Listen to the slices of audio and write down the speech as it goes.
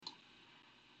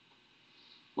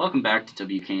Welcome back to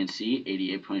WKNC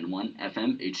 88.1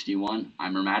 FM HD1.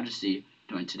 I'm Her Majesty,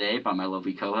 joined today by my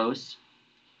lovely co-host,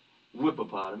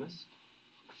 Whippopotamus.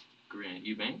 Grant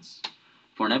Eubanks.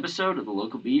 for an episode of the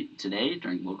Local Beat today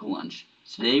during local lunch.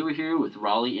 Today we're here with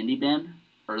Raleigh indie band,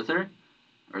 Earther.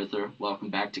 Earther, welcome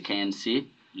back to KNC.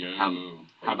 Yo.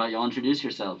 How about y'all introduce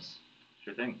yourselves?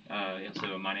 Sure thing.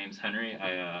 So my name's Henry.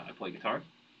 I play guitar.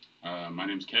 My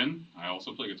name's Ken. I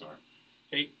also play guitar.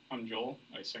 Hey, I'm Joel.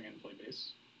 I sing and play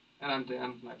bass. And I'm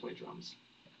Dan, and I play drums.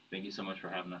 Thank you so much for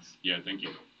having us. Yeah, thank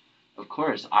you. Of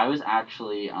course, I was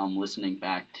actually listening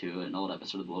back to an old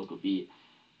episode of the Local Beat,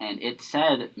 and it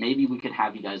said maybe we could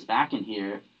have you guys back in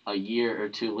here a year or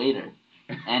two later.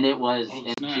 And it was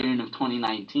in snap. June of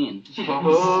 2019.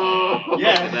 Oh,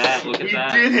 yes! Look at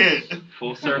that. We did it!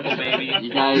 Full circle, baby.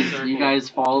 You guys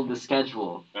followed the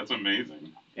schedule. That's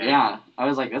amazing. Yeah, I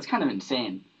was like, that's kind of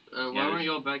insane. Why weren't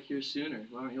y'all back here sooner?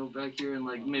 Why weren't y'all back here in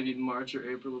like maybe March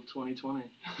or April of 2020?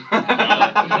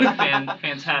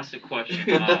 Fantastic question.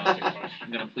 I'm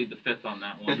gonna plead the fifth on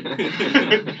that one.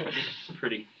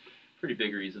 pretty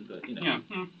big reason, but you know.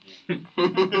 Yeah.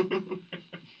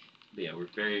 But yeah, we're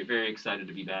very, very excited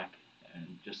to be back,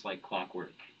 and just like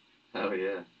clockwork. Oh,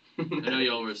 yeah. I know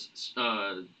y'all were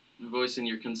voicing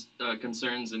your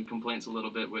concerns and complaints a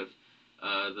little bit with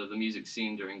the music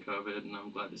scene during COVID, and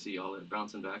I'm glad to see y'all are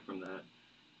bouncing back from that.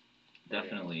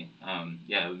 Definitely.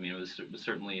 Yeah, I mean, it was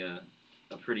certainly a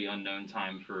pretty unknown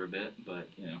time for a bit, but,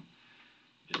 you know,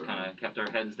 just kind of kept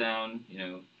our heads down, you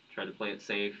know, tried to play it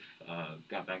safe,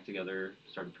 got back together,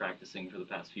 started practicing for the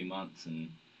past few months, and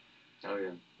Oh,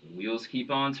 yeah. the wheels keep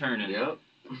on turning. Yep.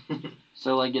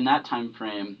 So, like, in that time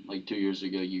frame, like 2 years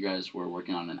ago, you guys were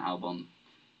working on an album,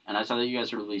 and I saw that you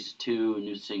guys released 2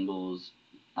 new singles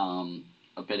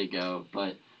a bit ago,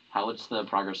 but what's the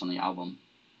progress on the album?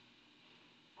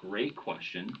 Great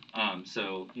question.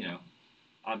 So, you know,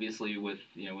 obviously with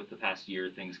the past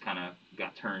year, things kind of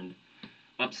got turned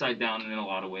upside down in a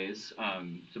lot of ways.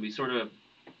 So we sort of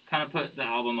kind of put the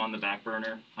album on the back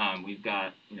burner. We've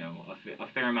got, you know, a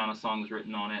fair amount of songs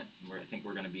written on it. I think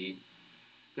we're going to be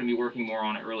working more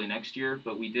on it early next year.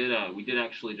 But we did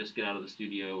actually just get out of the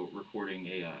studio recording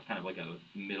a kind of like a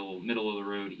middle of the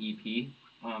road EP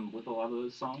with a lot of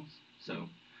those songs. So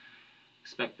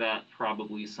expect that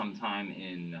probably sometime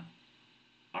in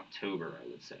October, I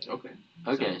would say. Okay.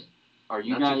 Okay. So, Are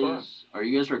you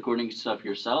guys recording stuff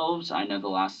yourselves? I know the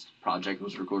last project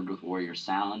was recorded with Warrior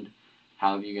Sound.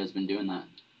 How have you guys been doing that?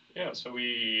 Yeah, so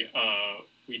we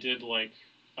did like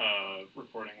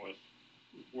recording with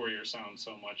Warrior Sound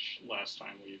so much last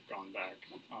time we've gone back.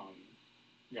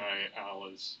 Guy Al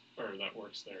that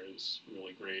works there is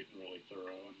really great and really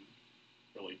thorough and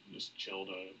really just chill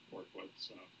to work with.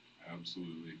 So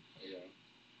Absolutely. yeah,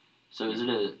 So is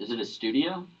it a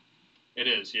studio? it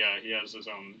is. Yeah, he has his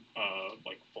own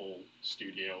like full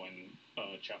studio in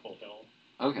Chapel Hill.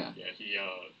 Okay. Yeah,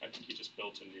 I think he just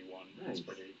built a new one. It's Nice.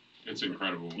 pretty. It's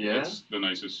incredible. Yeah? It's the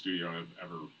nicest studio I've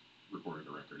ever recorded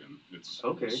a record in. It's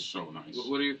Okay. so nice.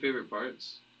 What are your favorite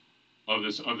parts? Of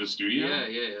the studio?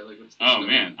 Yeah. Like what's the Oh stuff?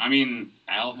 man, I mean,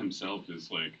 Al himself is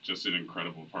like just an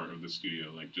incredible part of the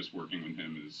studio. Like just working with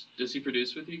him is Does he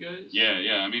produce with you guys? yeah.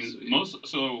 I mean, Sweet.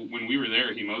 so when we were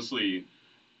there, he mostly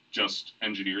just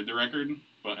engineered the record,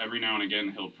 but every now and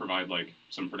again he'll provide like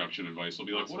some production advice. He'll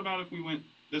be like, Awesome. "What about if we went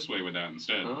this way with that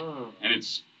instead?" Oh, And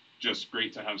it's just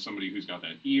great to have somebody who's got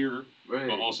that ear, right.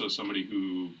 but also somebody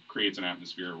who creates an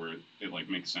atmosphere where it like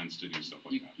makes sense to do stuff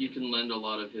like that. You can lend a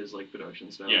lot of his like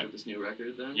production style Yeah. with this new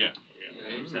record then? Yeah. Yeah.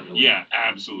 Right? Definitely. Yeah,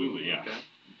 absolutely. Yeah. Okay.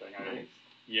 Thing. Nice.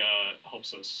 He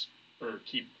helps us or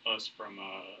keep us from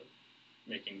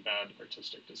making bad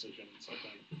artistic decisions. I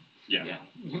think. Yeah.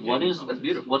 That's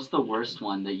beautiful. What's the worst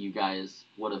one that you guys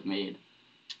would have made?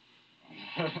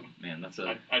 Man, that's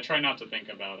a I try not to think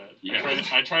about it. Yeah.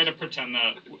 I try to pretend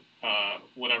that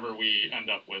whatever we end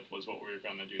up with was what we were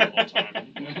gonna do the whole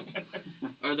time.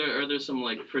 Are there some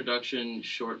like production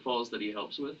shortfalls that he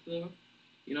helps with though?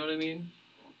 You know what I mean?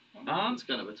 It's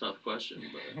kind of a tough question,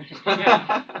 but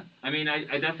yeah. I mean,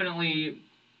 I definitely,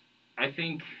 I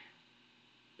think,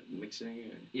 mixing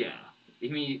or... yeah. I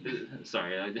mean,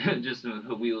 sorry, just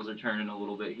the wheels are turning a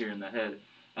little bit here in the head.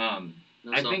 No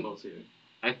I think- softballs here.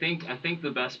 I think the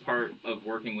best part of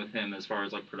working with him as far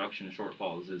as like production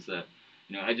shortfalls is that,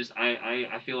 you know,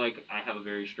 I feel like I have a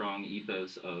very strong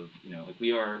ethos of, you know, like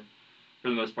we are for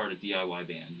the most part a DIY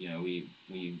band. You know, we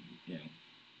you know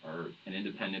are an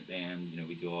independent band. You know,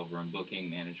 we do all of our own booking,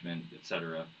 management,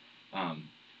 etc.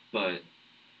 But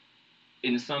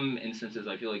in some instances,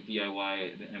 I feel like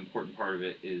DIY, an important part of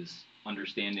it is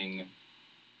understanding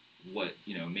what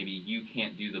maybe you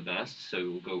can't do the best,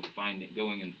 so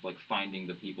going and like finding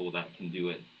the people that can do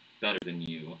it better than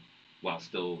you, while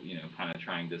still kind of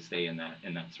trying to stay in that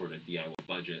sort of DIY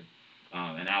budget.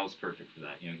 And Al's perfect for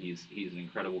that. He's an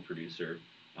incredible producer.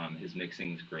 His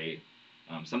mixing's great.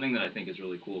 Something that I think is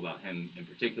really cool about him in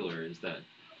particular is that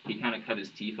he kind of cut his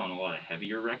teeth on a lot of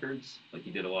heavier records. Like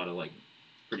he did a lot of like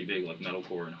pretty big like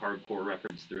metalcore and hardcore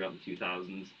records throughout the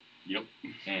 2000s. Yep.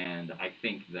 And I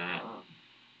think that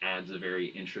adds a very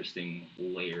interesting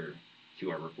layer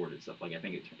to our recorded stuff. Like I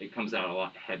think it comes out a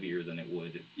lot heavier than it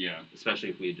would, Yeah. especially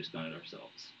if we had just done it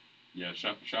ourselves. Yeah.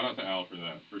 Shout out to Al for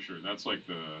that, for sure. That's like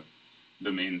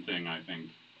the main thing, I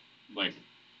think. Like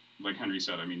Henry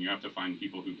said, I mean, you have to find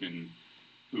people who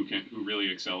really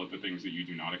excel at the things that you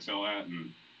do not excel at,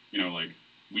 and like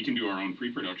we can do our own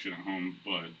pre-production at home,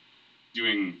 but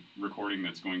doing recording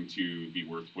that's going to be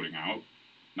worth putting out,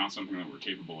 not something that we're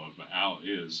capable of, but Al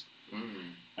is.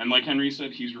 And like Henry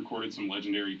said, he's recorded some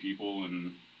legendary people,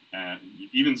 and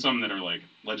even some that are like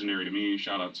legendary to me.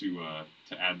 Shout out to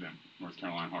Advent, North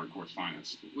Carolina hardcore's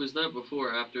finest. Was that before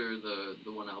or after the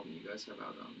one album you guys have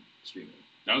out on streaming?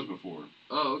 That was before.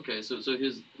 Oh, okay. So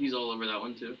he's all over that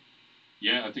one too.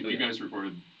 Yeah, I think you guys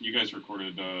recorded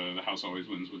The House Always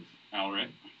Wins with Al, right?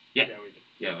 Yeah, Yeah, we did.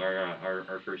 yeah.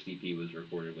 Our first EP was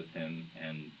recorded with him,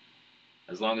 and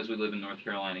as long as we live in North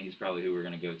Carolina, he's probably who we're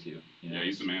gonna go to. Yeah,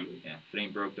 he's the man. Yeah, if it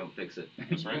ain't broke, don't fix it.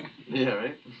 That's right. Yeah,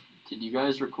 right? Did you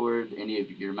guys record any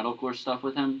of your metalcore stuff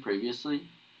with him previously?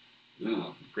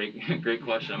 Ooh, great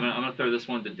question. I'm gonna throw this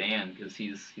one to Dan because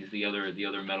he's the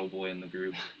other metal boy in the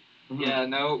group. Yeah,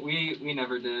 no, we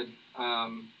never did.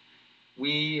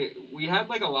 We had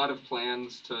like a lot of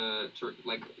plans to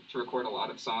record a lot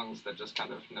of songs that just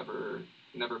kind of never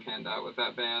panned out with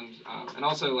that band. And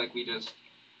also like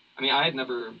I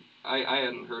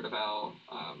hadn't heard of Al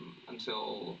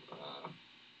until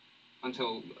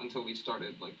we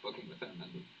started like booking with him,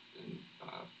 and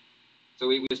so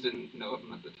we just didn't know of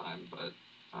him at the time. But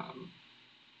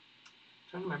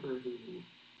trying to remember who.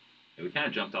 Yeah, we kind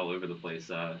of jumped all over the place.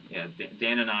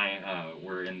 Dan and I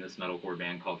were in this metalcore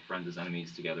band called Friends as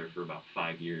Enemies together for about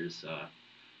 5 years. I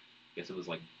guess it was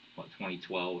like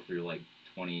 2012 through like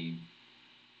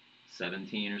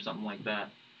 2017 or something like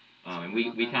that. And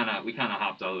we kind of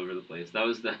hopped all over the place. That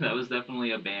was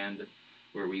definitely a band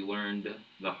where we learned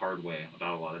the hard way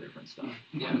about a lot of different stuff.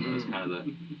 Yeah, it was kind of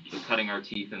the cutting our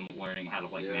teeth and learning how to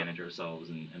like manage ourselves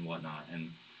and whatnot.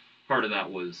 And part of that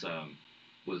was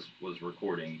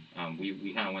recording.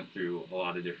 We kind of went through a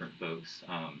lot of different folks.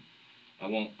 I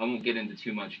won't get into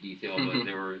too much detail, but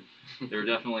there were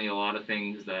definitely a lot of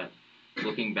things that,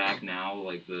 looking back now,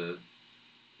 like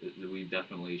we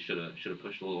definitely should have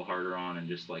pushed a little harder on, and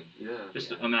just a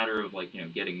matter of like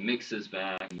getting mixes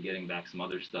back and getting back some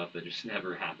other stuff that just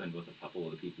never happened with a couple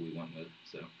of the people we went with.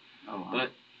 So,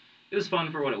 but it was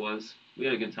fun for what it was. We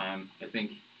had a good time. I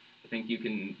think you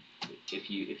can, if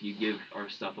you give our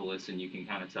stuff a listen, you can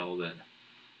kind of tell that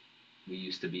we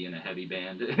used to be in a heavy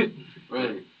band.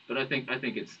 Right. But I think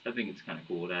it's kind of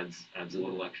cool. It adds a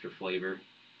little extra flavor.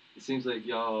 It seems like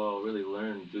y'all really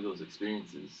learned through those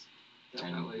experiences.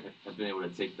 Definitely. And have been able to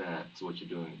take that to what you're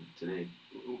doing today.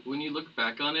 When you look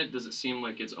back on it, does it seem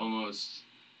like it's almost,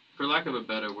 for lack of a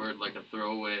better word, like a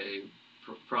throwaway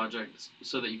project,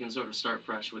 so that you can sort of start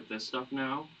fresh with this stuff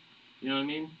now? You know what I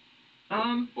mean?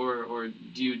 Or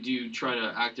do you try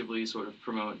to actively sort of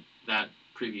promote that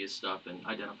previous stuff and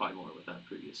identify more with that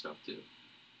previous stuff too?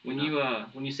 When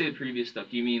you say the previous stuff,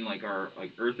 do you mean like our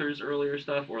Earthers earlier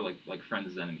stuff, or like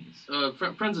Friends as Enemies?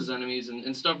 Friends as Enemies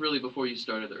and stuff really before you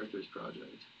started the Earthers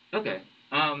project. Okay.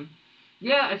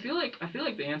 Yeah, I feel like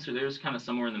the answer there is kind of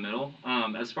somewhere in the middle.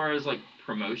 As far as like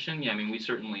promotion, yeah, I mean we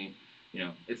certainly,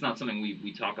 it's not something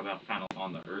we talk about kind of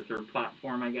on the Earther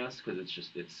platform, I guess, because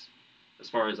it's as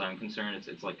far as I'm concerned,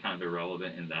 it's like kind of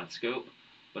irrelevant in that scope.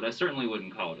 But I certainly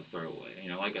wouldn't call it a throwaway.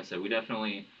 Like I said, we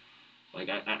definitely. Like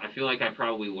I feel like I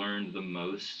probably learned the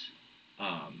most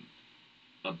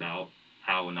about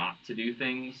how not to do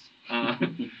things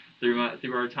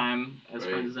through our time as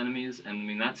Friends as Enemies, and I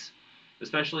mean that's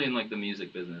especially in like the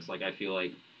music business. Like I feel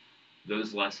like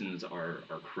those lessons are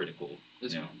critical.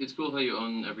 It's cool how you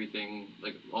own everything,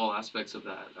 like all aspects of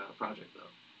that project though.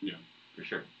 Yeah, for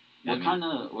sure. What kind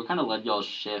of led y'all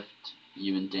shift,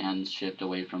 you and Dan's shift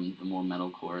away from the more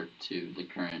metalcore to the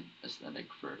current aesthetic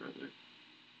for Earther?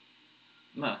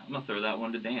 I'm gonna throw that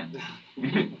one to Dan.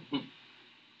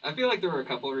 I feel like there were a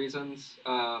couple of reasons.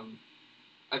 I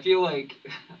feel like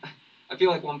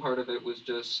one part of it was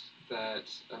just that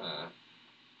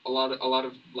a lot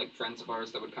of like friends of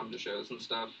ours that would come to shows and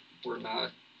stuff were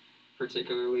not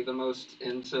particularly the most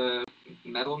into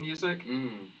metal music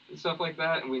Mm. and stuff like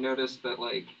that, and we noticed that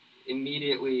like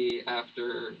immediately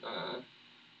after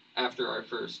our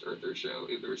first Earther show,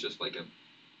 there was just like a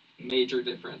major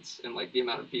difference in like the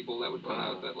amount of people that would come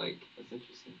Wow. out that like That's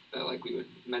interesting. that like we would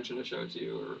mention a show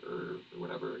to or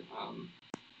whatever.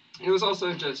 It was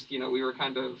also just we were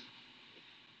kind of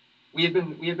we had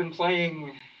been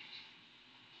playing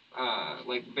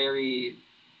like very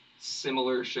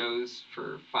similar shows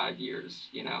for 5 years,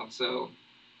 so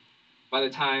by the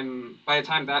time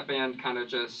that band kind of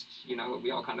just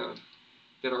we all kind of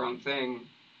did our own thing,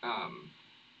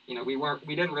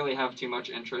 we didn't really have too much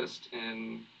interest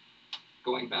in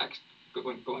going back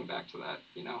to that,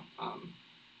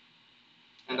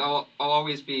 and I'll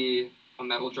always be a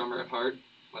metal drummer at heart.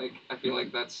 Like I feel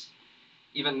like that's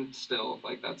even still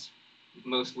like that's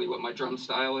mostly what my drum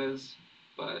style is,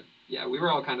 but yeah, we were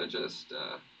all kind of just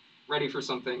ready for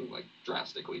something like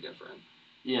drastically different.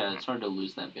 Yeah, it's hard to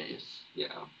lose that base.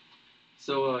 Yeah.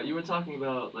 So you were talking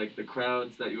about like the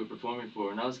crowds that you were performing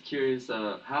for, and I was curious,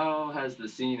 how has the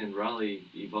scene in Raleigh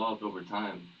evolved over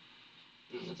time?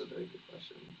 That's a very good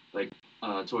question.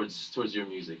 Towards your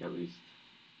music at least.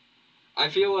 I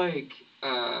feel like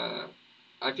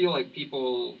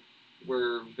people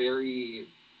were very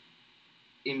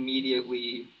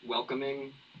immediately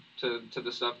welcoming to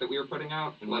the stuff that we were putting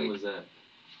out. And like, when was that?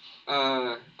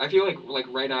 I feel like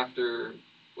right after,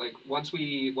 like once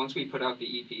we put out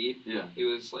the EP, Yeah. it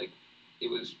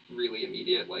was really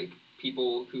immediate. Like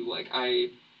people who like I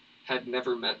had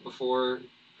never met before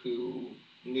who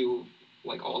knew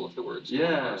like all of the words to one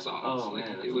of Yeah. our songs. Oh like,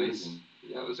 man, that's it was amazing.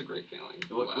 yeah, it was a great feeling.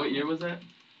 What year was that?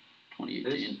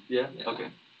 2018. Yeah. Yeah. Okay.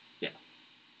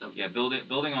 Yeah,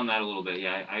 building on that a little bit.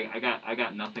 Yeah, I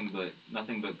got nothing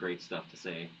but great stuff to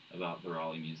say about the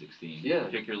Raleigh music scene. Yeah.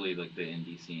 Particularly like the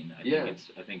indie scene. I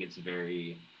think it's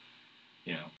very,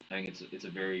 I think it's a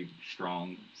very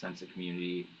strong sense of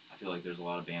community. I feel like there's a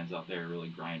lot of bands out there really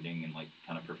grinding and like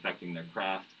kind of perfecting their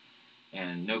craft,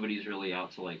 and nobody's really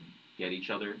out to like get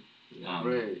each other.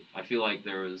 Right. I feel like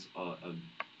there was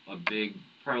a big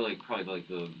probably like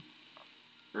the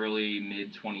early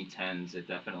mid 2010s. It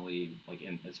definitely like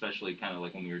especially kind of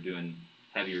like when we were doing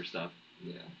heavier stuff.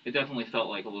 Yeah. It definitely felt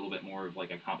like a little bit more of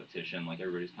like a competition. Like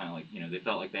everybody's kind of like they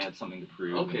felt like they had something to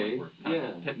prove. Okay, And, like, were kind yeah.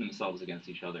 of pitting themselves against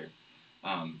each other.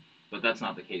 But that's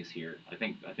not the case here. I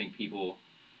think people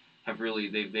have really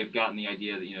they've gotten the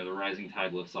idea that the rising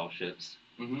tide lifts all ships.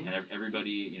 Mm-hmm. And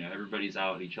everybody's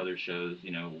out at each other's shows.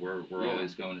 We're Yeah.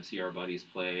 always going to see our buddies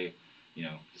play.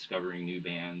 Discovering new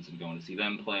bands and going to see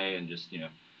them play and just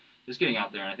getting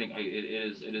out there. And I think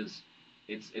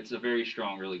it's a very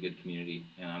strong, really good community,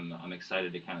 and I'm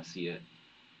excited to kind of see it.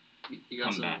 You got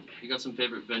Come some. back. You got some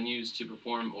favorite venues to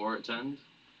perform or attend,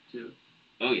 too.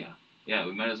 Oh yeah.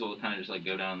 We might as well kind of just like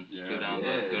go down the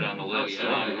Oh, list.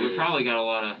 yeah. We probably got a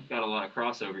lot of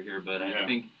crossover here, but Yeah. I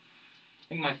think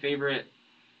my favorite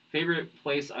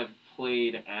place I've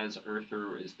played as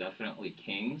Earther is definitely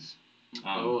Kings.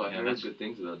 I heard that's good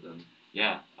things about them.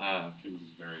 yeah. Kings is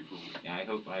very cool. Yeah, I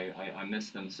hope I miss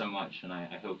them so much, and I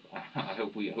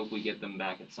hope we get them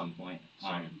back at some point.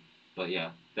 Same. But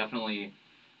yeah, definitely,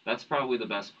 that's probably the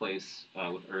best place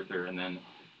with Earther. And then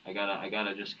I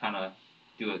gotta just kind of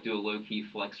do a low key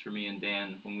flex for me and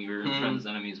Dan. When we were in Friends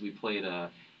and Enemies, we played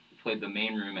the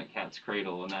main room at Cat's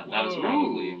Cradle, and that was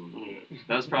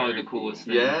probably the coolest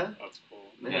thing. Yeah. That's cool.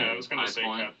 Man, Yeah, I was gonna high say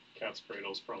point. Cat's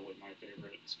Cradle's probably my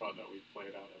favorite spot that we've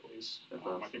played out at least. That's I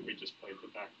awesome. think we just played the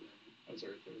back room as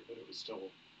Earther, but it was still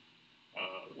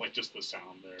like just the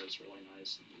sound there is really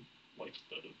nice, and like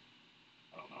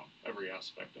I don't know, every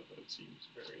aspect of it seems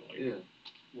very like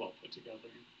well put together.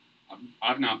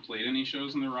 I've not played any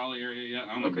shows in the Raleigh area yet.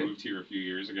 I only Okay. moved here a few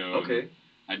years ago. and Okay.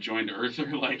 I joined Earther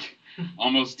like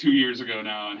almost 2 years ago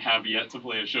now and have yet to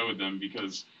play a show with them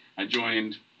because I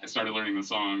started learning the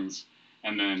songs,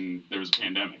 and then there was a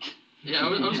pandemic. Yeah, I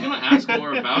was gonna ask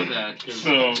more about that because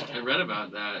So- I read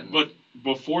about that. And But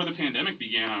before the pandemic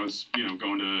began, I was,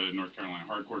 going to North Carolina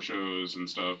hardcore shows and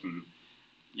stuff, and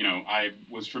I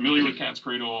was familiar with Cat's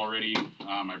Cradle already.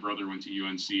 My brother went to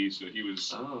UNC, so he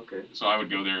was. Oh, okay. So I would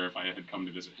go there if I had come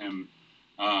to visit him.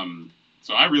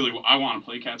 So I want to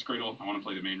play Cat's Cradle. I want to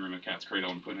play the main room at Cat's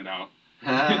Cradle and putting it out.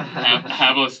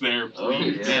 Have us there, Oh,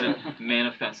 please. yeah.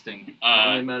 Manifesting.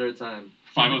 Only a matter of time.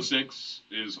 506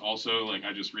 is also like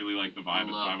I just really like the vibe of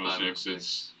Love 506.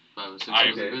 It's 506 I-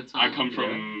 was a good I time. come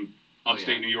from Oh,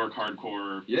 upstate yeah. New York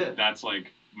hardcore. Yeah. That's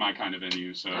like my kind of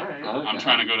venue. So All right. Okay. I'm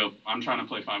trying to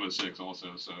play 506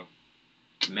 also. So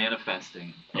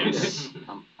Manifesting. yes,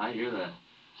 I hear that.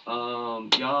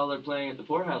 Y'all are playing at the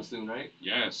Poorhouse soon, right?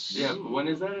 yes. Yeah. When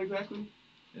is that exactly?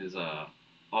 Is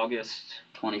August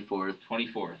 24th.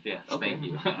 24th. Yes, Okay. thank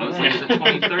you. I was like, is it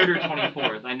 23rd or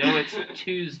 24th? I know it's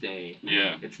Tuesday.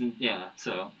 Yeah.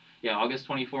 So August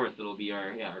 24th. It'll be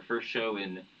our first show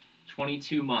in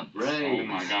 22 months. Right. Oh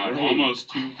my God, Right. almost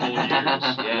 2 full years.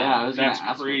 Yeah, I was That's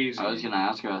gonna ask. crazy. I was gonna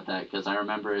ask about that because I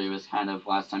remember it was kind of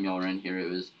last time y'all were in here. It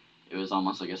was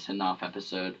almost like a send-off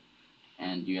episode,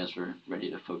 and you guys were ready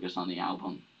to focus on the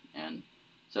album, and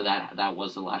so that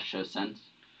was the last show since.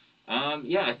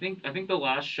 I think the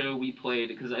last show we played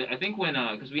because I think when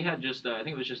because we had just I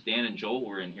think it was just Dan and Joel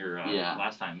were in here Yeah.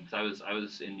 last time because I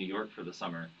was in New York for the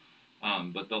summer,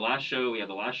 but the last show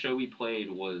we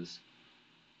played was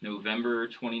November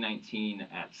 2019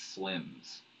 at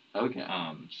Slim's. Okay.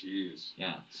 Jeez.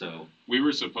 So We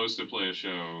were supposed to play a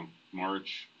show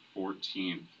March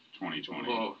 14th, 2020.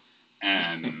 Whoa.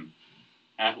 And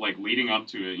at like leading up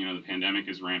to it, the pandemic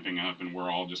is ramping up and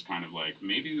we're all just kind of like,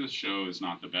 maybe this show is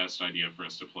not the best idea for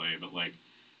us to play, but like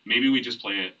maybe we just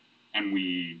play it and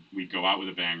we go out with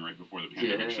a bang right before the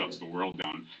pandemic Yeah. shuts the world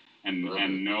down. And Love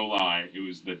and no lie, it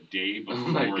was the day Oh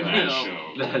my before God. that No,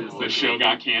 show. that is The show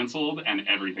got canceled and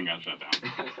everything got shut down.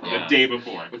 Yeah. The day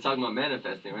before. We're talking about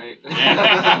manifesting, right?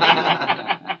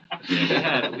 Yeah.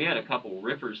 we had a couple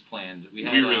rippers planned. We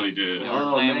had We really did. We Oh,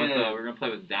 were playing man. with we were gonna play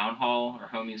with Downhall, our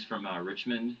homies from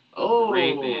Richmond. Oh,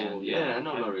 Great band, yeah. I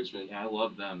know about Richmond. Yeah, I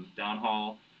love them.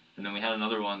 Downhall. And then we had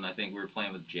another one. I think we were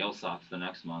playing with Jail Socks the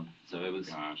next month. So it was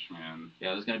Gosh, man. it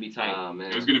was gonna be tight. Oh,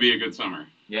 man. It was going to be a good summer.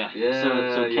 Yeah. Yeah, So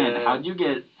Ken, yeah. how'd you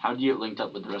get linked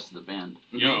up with the rest of the band?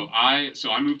 Yo, I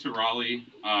moved to Raleigh.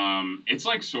 It's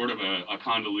like sort of a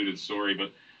convoluted story,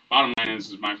 but bottom line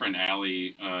is my friend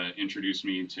Allie introduced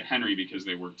me to Henry because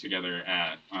they worked together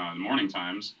at the Morning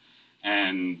Times,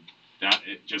 and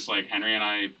just like Henry and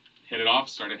I hit it off,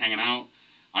 started hanging out.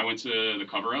 I went to the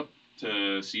Cover Up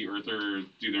to see Earther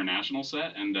do their national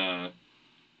set, and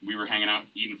we were hanging out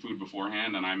eating food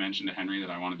beforehand, and I mentioned to Henry that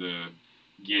I wanted to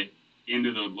get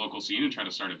into the local scene and try to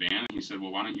start a band, and he said,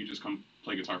 well, why don't you just come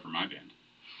play guitar for my band?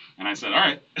 And I said, all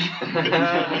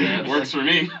right, works for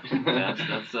me.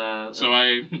 That's So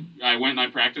I went and I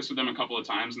practiced with them a couple of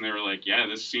times, and they were like, yeah,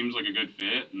 this seems like a good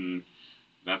fit, and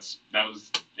that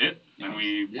was it. And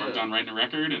we worked on writing a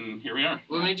record, and here we are.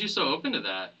 What made you so open to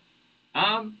that?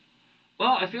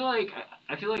 Well, I feel like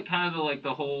kind of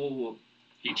the whole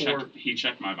He core-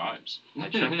 checked my vibes. I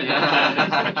checked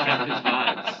I checked his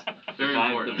vibes. Very the vibe,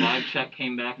 important. The vibe check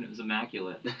came back and it was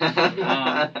immaculate.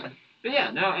 But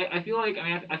yeah, no, I feel like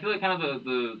I feel like kind of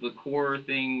the core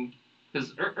thing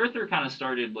because Earther kind of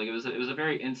started like it was a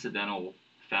very incidental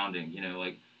founding.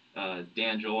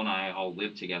 Dan, Joel, and I all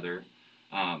lived together,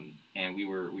 and we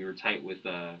were tight with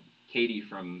Katie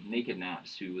from Naked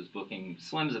Naps who was booking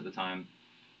Slims at the time,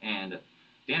 and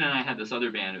Dan and I had this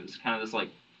other band. It was kind of this like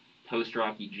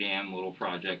post-rocky jam little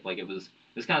project. Like it was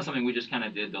kind of something we just kind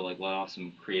of did to like let off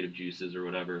some creative juices or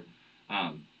whatever.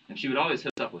 And she would always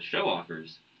hit us up with show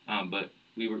offers, but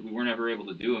we weren't ever able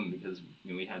to do them because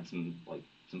we had some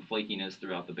flakiness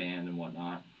throughout the band and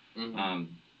whatnot. Mhm.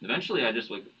 Eventually,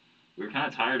 we were kind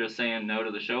of tired of saying no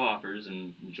to the show offers,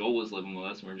 and Joel was living with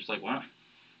us, and we were just like, why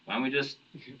don't we just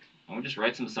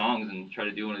write some songs and try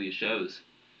to do one of these shows?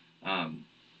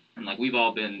 And like we've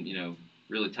all been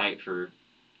really tight for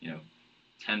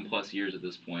 10 plus years at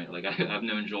this point. Like I've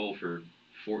known Joel for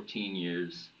 14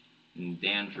 years and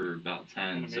Dan for about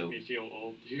 10. Gonna So make me feel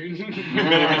old, dude.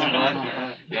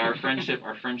 yeah, our friendship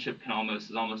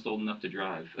is almost old enough to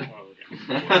drive. Oh,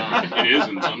 okay. It is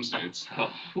in some states.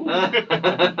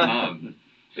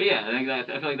 But yeah, I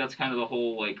feel like that's kind of the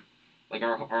whole like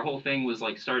our whole thing was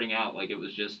like starting out like it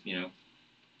was just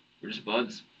we're just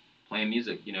buds playing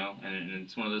music, and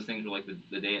it's one of those things where like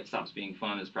the day it stops being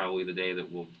fun is probably the day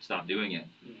that we'll stop doing it.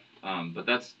 But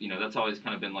that's that's always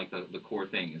kind of been like the core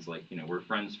thing is like we're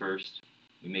friends first,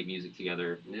 we make music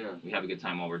together, Yeah. we have a good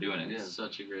time while we're doing it. It's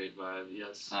such a great vibe.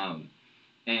 Yes.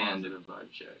 And Positive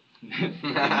vibe check.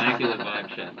 immaculate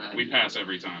vibe check. We pass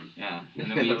every time. Yeah,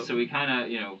 and then we kind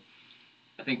of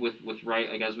I think with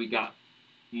like as we got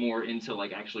more into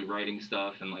like actually writing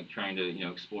stuff and like trying to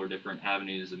explore different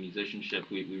avenues of musicianship,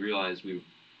 we realized we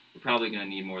were probably going to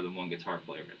need more than one guitar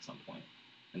player at some point,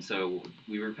 and so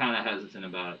we were kind of hesitant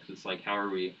about it because it's like how are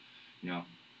we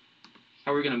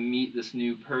going to meet this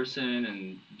new person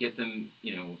and get them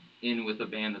in with a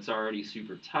band that's already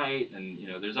super tight, and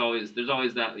there's always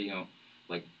that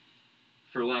like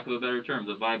for lack of a better term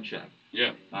the vibe check.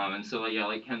 Yeah. And so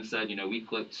like Ken said, we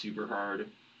clicked super hard,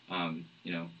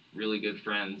 really good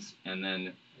friends, and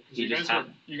then he just had.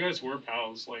 You guys were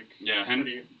pals, like. Yeah,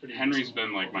 pretty Henry's recently.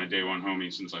 been like my day one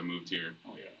homie since I moved here.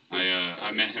 Oh yeah.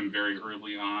 I met him very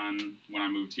early on when I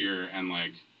moved here, and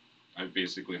like I've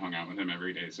basically hung out with him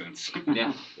every day since.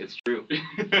 Yeah, it's true.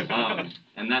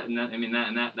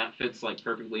 That fits like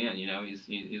perfectly in. You know,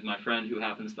 he's my friend who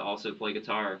happens to also play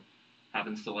guitar,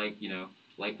 happens to liked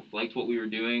what we were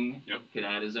doing. Yep. Could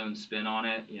add his own spin on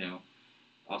it. You know,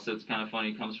 also it's kind of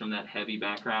funny. Comes from that heavy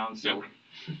background, so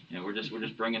Yep. you know we're just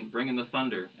bringing the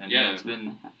thunder, and Yeah.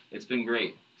 it's been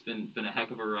great. It's been a heck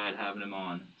of a ride having him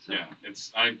on. So. Yeah,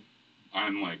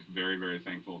 I'm like very, very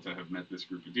thankful to have met this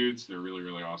group of dudes. They're really,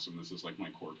 really awesome. This is like my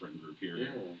core friend group here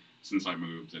since I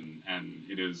moved, and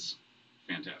it is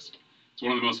fantastic. It's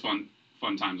one of the most fun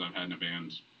times I've had in a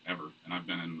band ever, and I've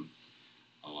been in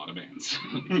a lot of bands.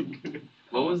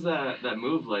 What was that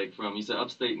move like from, you said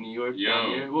upstate New York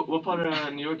down Yo. here? What part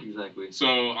of New York exactly?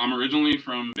 So I'm originally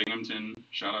from Binghamton.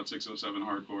 Shout out 607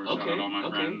 Hardcore. Shout out all my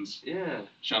okay. friends. Yeah.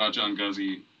 Shout out John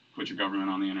Guzzi. Put your government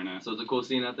on the internet. So it's a cool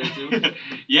scene out there too?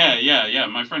 Yeah.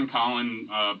 My friend Colin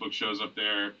booked shows up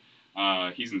there.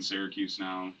 He's in Syracuse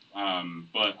now.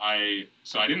 But I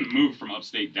didn't move from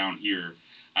upstate down here.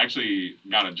 I actually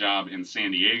got a job in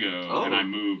San Diego, and I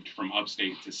moved from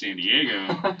upstate to San Diego,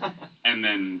 and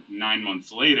then 9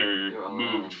 months later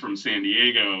moved from San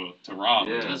Diego to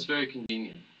Raleigh. Yeah. That's very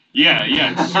convenient. Yeah,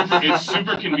 it's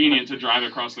super convenient to drive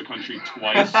across the country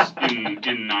twice in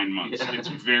 9 months. Yeah. It's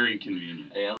very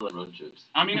convenient. Hey, I love road trips.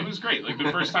 I mean, it was great. Like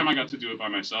the first time I got to do it by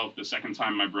myself. The second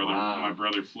time my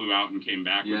brother flew out and came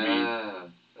back with me. Yeah.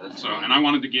 That's So, fun. and I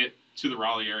wanted to get to the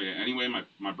Raleigh area anyway.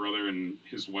 My brother and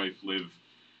his wife live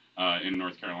in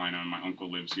North Carolina, and my uncle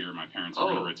lives here. My parents are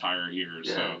gonna retire here,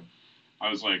 Yeah. so I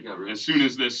was like, You got roots. as soon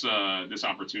as this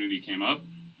opportunity came up,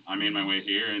 I made my way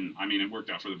here, and I mean, it worked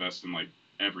out for the best in like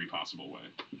every possible way.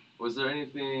 Was there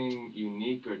anything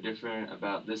unique or different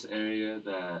about this area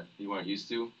that you weren't used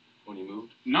to when you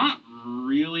moved? Not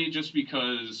really, just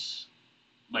because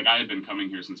like I had been coming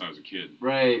here since I was a kid.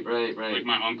 Right. Like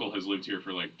my uncle has lived here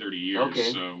for like 30 years,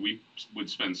 Okay. so we would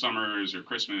spend summers or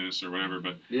Christmas or whatever.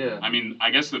 But Yeah. I mean, I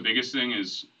guess the biggest thing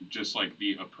is just like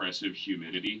the oppressive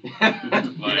humidity. Yeah.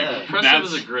 Impressive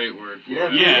that's- is a great word for Yeah,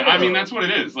 it. Yeah, I mean that's what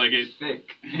it is. Like it.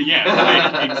 Thick.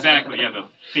 Yeah, like, exactly. Yeah, the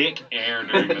thick air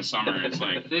during the summer. It's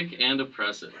like Thick and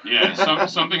oppressive. yeah,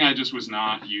 something I just was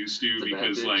not used to It's a bad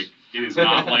because bitch. like it is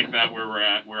not like that where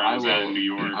I was at in New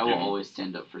York. I will and- always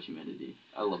stand up for humidity.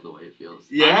 I love the way it feels.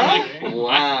 Yeah? like-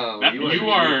 Wow. that- you are you a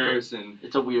are- weird person.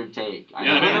 It's a weird take. I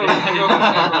Yeah, know.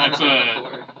 That's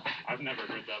I've never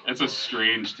heard that. That's a before.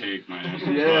 strange take, man.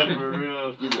 Yeah, But- for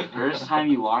real. Dude, the first time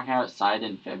you walk outside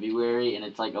in February and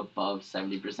it's like above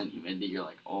 70% humidity, you're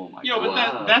like, oh my Yo, god. but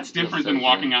Wow. that's different so than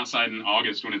walking good. outside in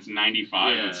August when it's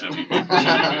 95 Yeah. and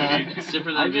 75% humidity. It's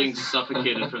different I than being just-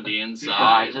 suffocated from the I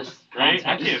inside. just Right?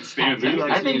 I can't stand it.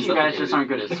 I think you guys just aren't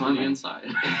good at From the swimming. inside.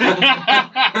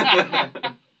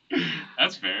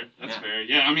 That's fair. That's Yeah. fair.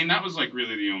 Yeah, I mean that was like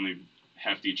really the only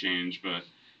hefty change, but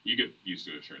you get used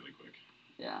to it fairly quick.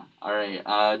 Yeah. All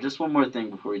right. Just one more thing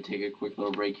before we take a quick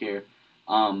little break here.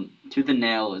 Tooth and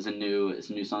Nail is a new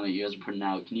song that you guys are putting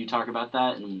out. Can you talk about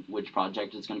that and which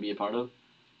project it's going to be a part of?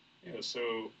 Yeah,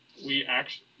 so we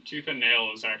actually Tooth and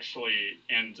Nail is actually,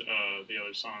 and the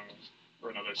other song, or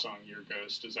another song, Your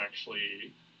Ghost, is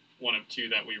actually one of two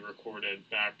that we recorded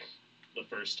back the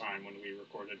first time when we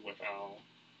recorded with Al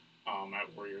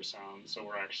at Warrior Sound. So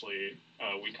we're actually,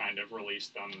 we kind of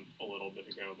released them a little bit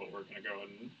ago, but we're going to go ahead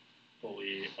and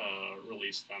fully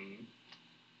release them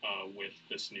with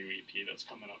this new EP that's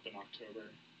coming up in October.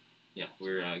 Yeah,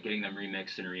 we're getting them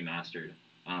remixed and remastered.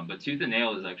 But Tooth and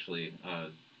Nail is actually a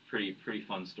pretty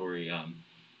fun story.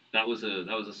 That was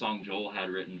a song Joel had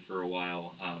written for a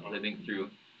while. I think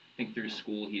through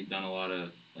school he'd done a lot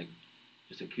of like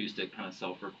just acoustic kind of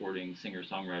self-recording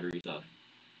singer-songwriter stuff.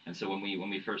 And so when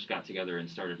we first got together and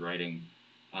started writing,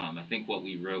 I think what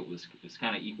we wrote was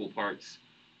kind of equal parts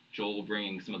Joel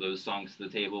bringing some of those songs to the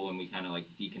table, and we kind of like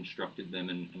deconstructed them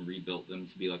and rebuilt them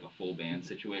to be like a full band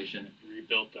situation.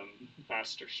 Rebuilt them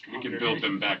faster, We stronger. can build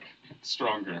them back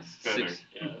stronger, Yes, better.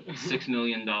 Yeah. $6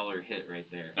 million hit right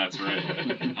there. That's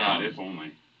right. God, if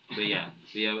only. But yeah,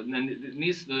 and then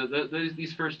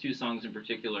these first two songs in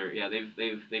particular, yeah,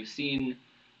 they've seen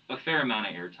a fair amount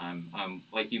of airtime.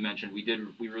 Like you mentioned,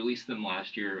 we released them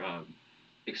last year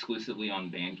exclusively on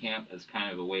Bandcamp as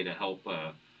kind of a way to help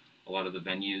a lot of the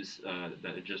venues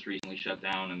that had just recently shut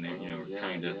down, and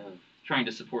they're trying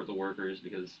to support the workers,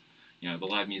 because the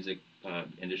live music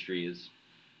industry is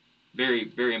very,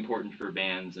 very important for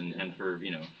bands and for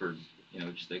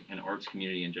just like an arts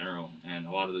community in general, and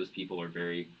a lot of those people are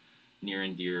very near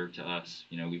and dear to us.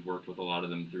 We've worked with a lot of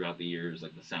them throughout the years,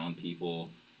 like the sound people,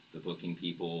 the booking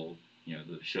people,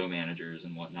 the show managers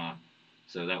and whatnot.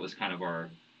 So that was kind of our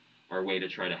way to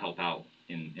try to help out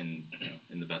in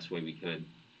the best way we could.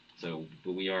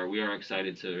 But we are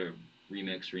excited to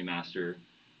remix, remaster,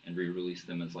 and re-release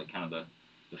them as like kind of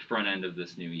the front end of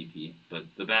this new EP. But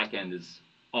the back end is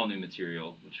all new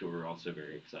material, which we're also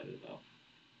very excited about.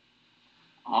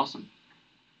 Awesome.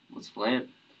 Let's play it.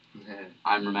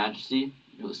 I'm Her Majesty.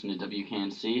 You're listening to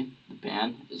WKNC. The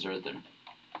band is Earther.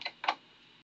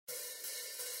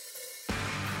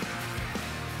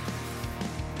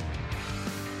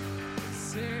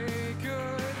 Say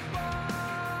goodbye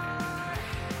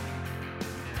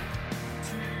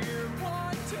to your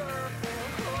wonderful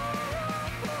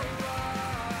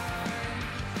ride.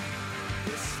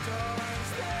 The stars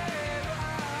they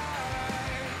light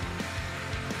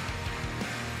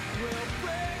will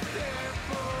break their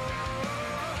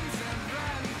bones and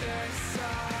rend their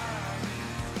sides.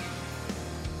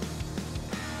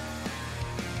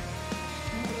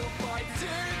 We'll fight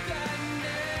tooth and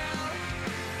nail.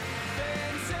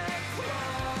 Fins and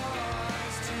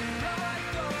claws to right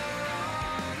the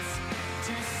wrongs,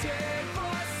 to save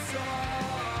us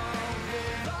all.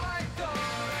 We'll light the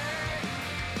way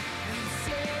and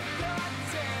save the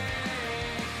day.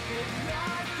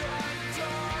 Ignite the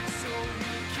dark so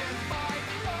we can fight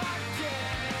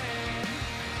again.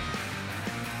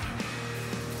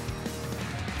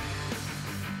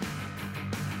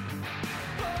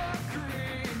 A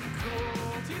green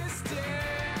cold you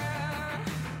stare.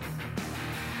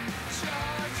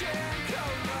 Charge and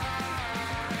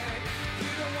collide.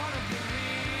 You don't wanna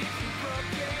believe in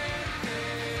broken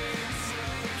things.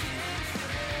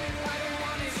 I don't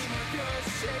want any more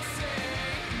ghosts chasing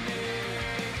me.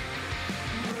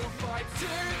 We'll fight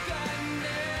tooth and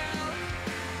nail,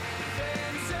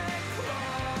 fins and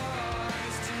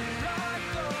claws to right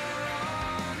the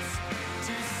wrongs,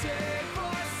 to save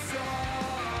us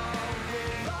all.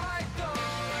 We'll light the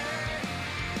way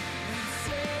and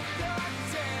save the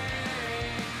day.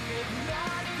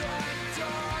 Ignite the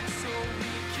dark so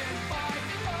we can fight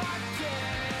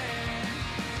again.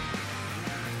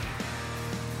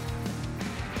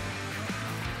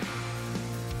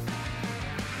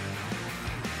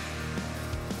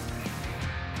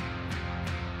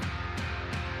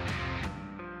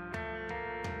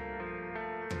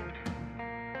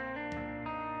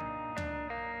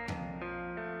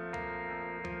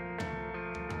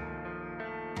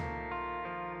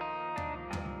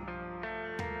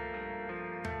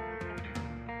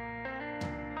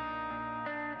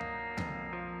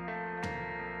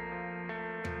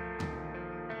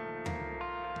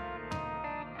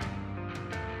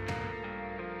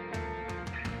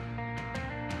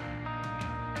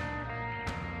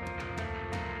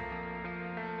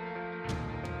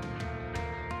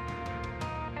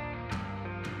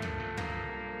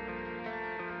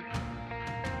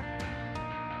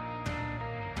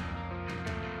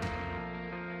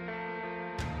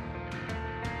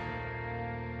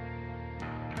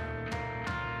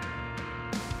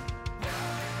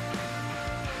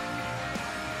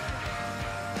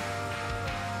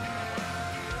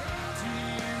 Do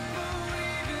you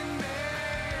believe in me,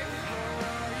 or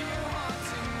are you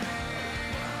haunting me?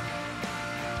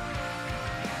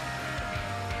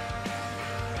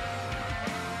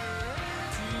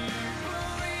 Do you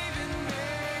believe in me,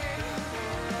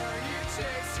 or are you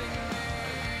chasing me?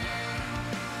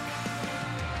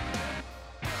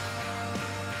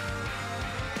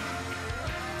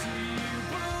 Do you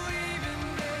believe in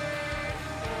me,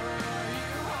 or are you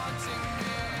haunting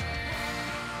me?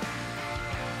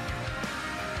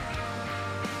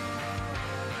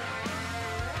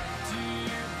 Do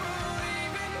you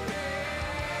believe in me?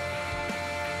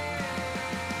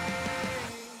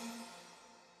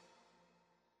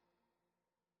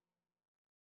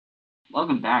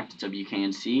 Welcome back to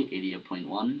WKNC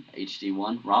 88.1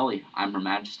 HD1 Raleigh. I'm Her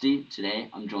Majesty. Today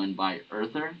I'm joined by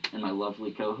Earther and my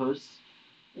lovely co-hosts.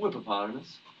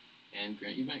 Whippopotamus. And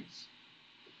Grant Eubanks.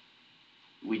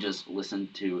 We just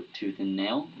listened to Tooth and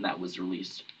Nail. That was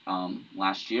released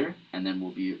last year, and then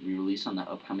will be re-released on the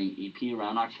upcoming EP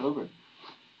around October.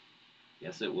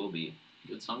 Yes, it will be.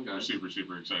 Good song, We're guys. super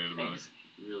excited about it. Thanks.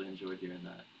 Really enjoyed hearing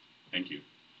that. Thank you.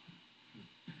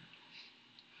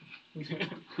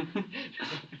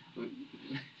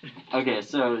 Okay,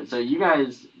 so you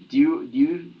guys, do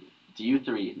you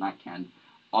three, not Ken,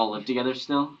 all live together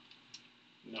still?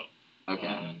 No.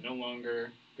 Okay. No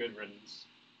longer. Good riddance.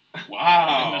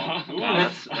 Wow. Wow,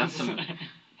 that's some.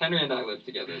 Henry and I live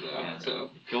together though, Yeah. so.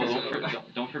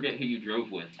 Don't forget who you drove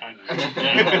with. I know.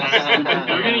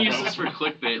 We're gonna use this for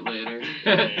clickbait later.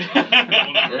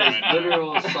 There's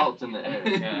literal salt in the air.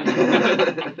 Yeah.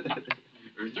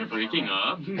 Earth, you're breaking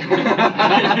up.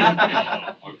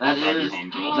 That Drive you is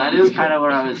home, Joel. that is kind of where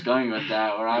I was going with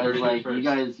that. Where I You heard was it here like,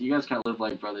 first. you guys kind of live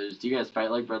like brothers. Do you guys fight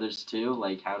like brothers too?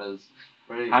 Like, how do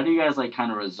Right. you guys like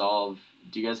kind of resolve?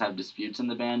 Do you guys have disputes in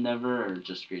the band ever, or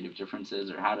just creative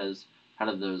differences, or how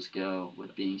do those go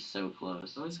with being so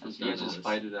close? Always comes You down guys to just this.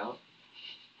 fight it out.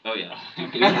 Oh yeah.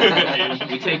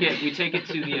 we take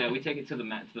it to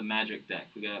the magic deck.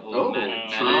 We got a little Oh,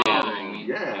 magic true. gathering.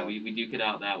 Yeah. We duke it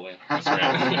out that way. That's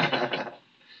right.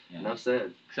 Yeah. Enough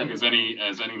said. Except As any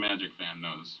Magic fan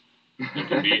knows,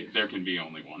 there can be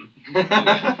only one.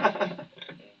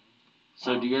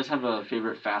 So, do you guys have a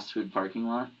favorite fast food parking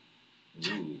lot?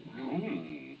 Ooh.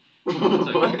 Ooh.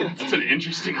 What? That's an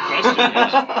interesting question.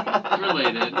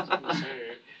 Related.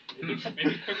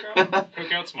 Maybe Cookout?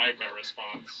 Cookout's my gut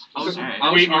response. I was, Alright.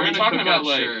 I was Wait, are we wearing a talking about, Cookout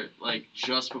like- shirt like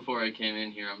just before I came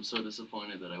in here. I'm so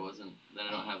disappointed that I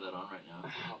don't have that on right now.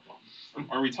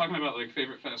 Are we talking about like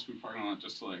favorite fast food parking lot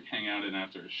just to like hang out in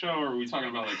after a show, or are we talking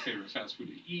about like favorite fast food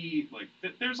to eat? Like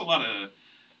there's a lot of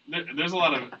Individual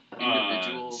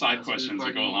side fast food questions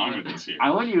that go parking along lot. with this here. I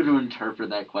want you to interpret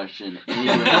that question any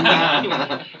way you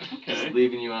want. Just Okay.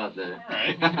 leaving you out there. All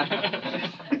right.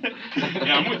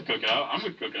 Yeah, I'm with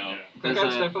Cookout. Yeah. Does,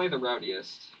 Cookout's uh, definitely the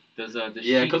rowdiest. Does Yeah,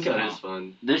 Sheets Cookout count? is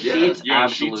fun. The Yeah. sheets Yeah,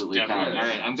 Sheets absolutely definitely. count. All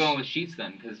right, I'm going with Sheets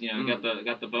then, because you know Mm.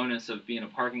 got the bonus of being a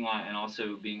parking lot and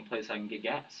also being a place I can get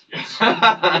gas. Yes.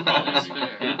 That's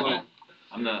fair. Yeah. Well,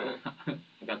 I'm the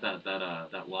I got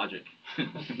that logic,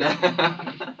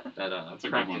 That's a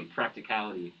good one.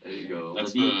 practicality. There you go.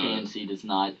 That's the the- VKNC does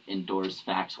not endorse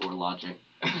facts or logic.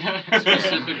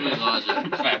 Specifically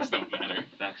logic. Facts don't matter.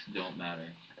 Facts don't matter.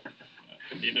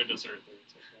 Neither does Earther.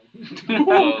 It's okay.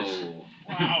 Whoa,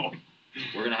 Wow.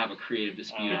 we're gonna have a creative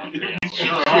dispute after. Yeah.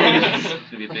 Sure It's are.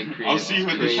 gonna be a big creative. I'll see you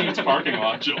at the Sheets parking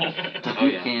lot, Joel. The Oh,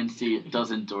 yeah. VKNC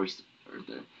does endorse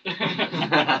Earther.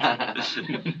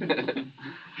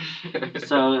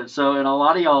 So in a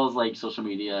lot of y'all's like social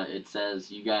media, it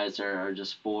says you guys are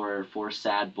just four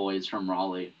sad boys from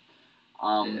Raleigh.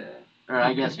 Yeah. Or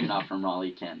I guess you're not from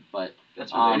Raleigh, Kent, but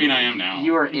That's I I what mean, I am now.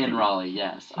 you are in Raleigh,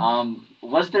 yes.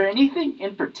 Was there anything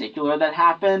in particular that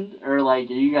happened, or like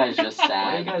are you guys just Why are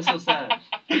sad? you guys so sad?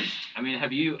 I mean,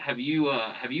 have you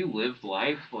lived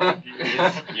life? Like,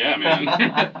 it's- Yeah, man.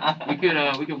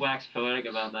 we could wax poetic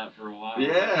about that for a while.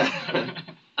 Yeah.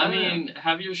 I mean,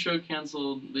 have your show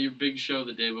canceled, your big show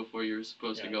the day before you were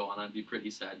supposed to Yeah. go on, I'd be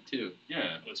pretty sad too.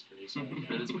 Yeah. That was pretty sad.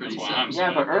 That is pretty That's why sad. I'm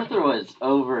Yeah, but Earther was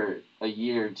over a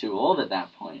year or two old at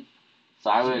that point. So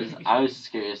I was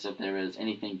just curious if there was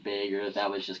anything big, or if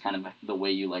that was just kind of the way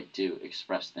you like to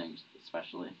express things,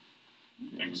 especially.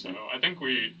 I think so. I think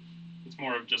it's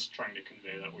more of just trying to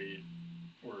convey that we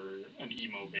were an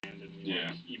emo band and we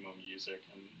Yeah. like emo music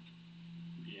and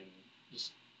being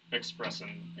just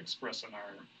expressing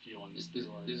our feelings through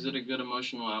our. Is it a good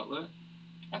emotional outlet?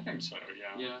 I think so.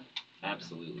 Yeah. Yeah,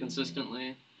 Absolutely.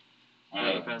 consistently for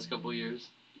Uh, the past couple years.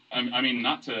 I mean,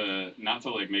 not to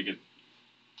like make it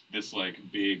this like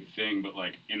big thing, but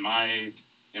like in my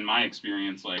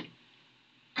experience, like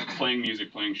playing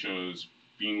music, playing shows,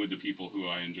 being with the people who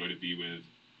I enjoy to be with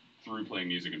through playing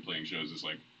music and playing shows is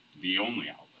like the only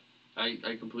outlet.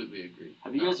 I completely agree.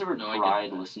 Have you No, guys ever no, I get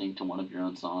cried that. listening to one of your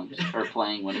own songs or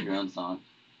playing one of your own songs?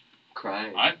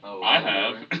 Crying. I Oh, I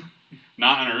wow. have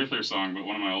not an Earther song, but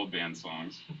one of my old band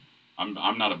songs. I'm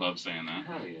not above saying that.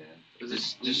 Hell yeah. Is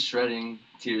it Just shredding,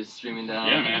 tears streaming down.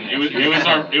 Yeah, man.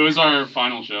 It was our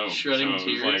final show. shredding so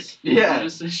it was tears? Yeah. Did you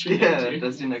say shredding Yeah, tears?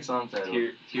 that's your next song title.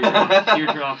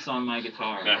 Teardrops on my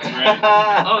guitar. That's right.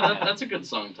 Oh, that's a good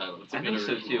song title. That's a I good think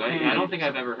so original. too. I don't think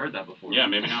I've ever heard that before. Yeah,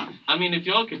 maybe not. I mean, if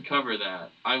y'all could cover that,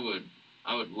 I would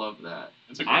love that.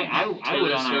 It's a good I one. would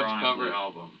Taylor Swift cover unironically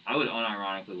album. I would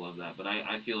unironically love that, but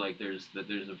I feel like there's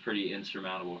a pretty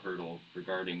insurmountable hurdle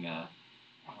regarding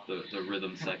the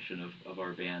rhythm section of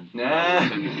our band. Nah.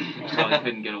 Probably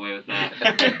couldn't get away with that.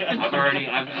 I've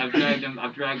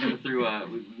dragged him through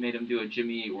we made him do a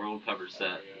Jimmy Eat World cover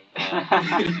set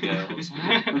years ago,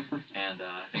 and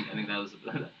I think that was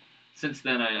since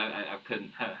then I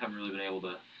haven't really been able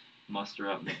to muster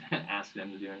up and ask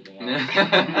them to do anything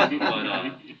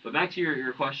else. But back to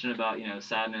your question about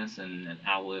sadness and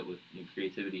outlet with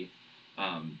creativity.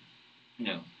 I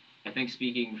think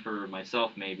speaking for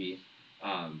myself maybe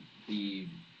I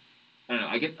don't know,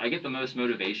 I get the most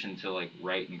motivation to like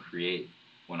write and create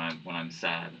when I'm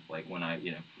sad, like when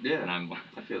Yeah. when I'm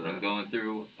I feel when I'm that. going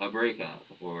through a breakup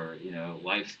or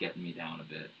life's getting me down a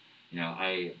bit.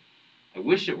 I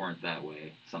wish it weren't that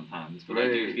way sometimes, but I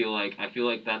do Right. feel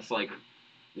like that's like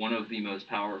one of the most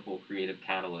powerful creative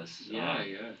catalysts Yeah.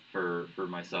 for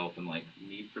myself and like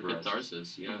Need for For us.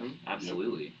 catharsis. Yeah. Mhm.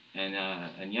 absolutely.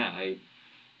 And yeah,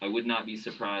 I would not be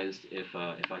surprised if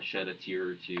I shed a tear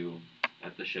or two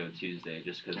at the show Tuesday,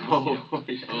 just because Oh, like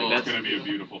It's that's gonna be a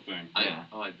beautiful thing. yeah.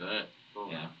 I bet. Oh.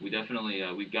 Yeah, we definitely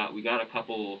we got a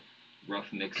couple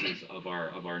rough mixes of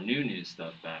our new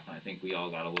stuff back, and I think we all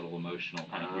got a little emotional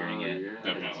kind of hearing it.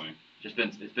 Yeah. Definitely.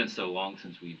 It's been so long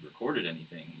since we've recorded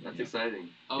anything. That's you know. exciting.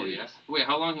 Oh It yeah. is. Wait,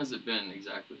 how long has it been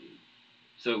exactly?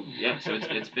 So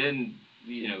it's been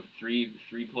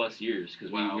 3+ years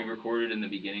because Wow. we recorded in the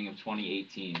beginning of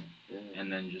 2018, Yeah.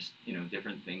 and then just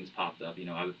different things popped up.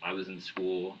 I was in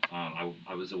school.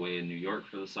 I was away in New York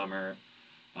for the summer.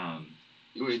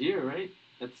 You were here, right?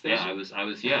 At the Yeah, station? I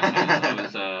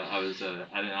was at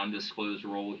an undisclosed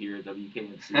role here at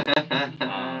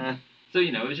WKNC. So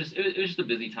it was just a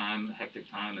busy time, hectic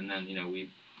time, and then we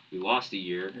lost a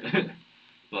year,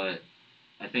 but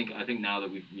I think now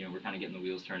that we're kind of getting the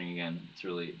wheels turning again. It's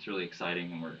really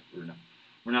exciting, and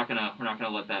we're not gonna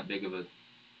let that big of a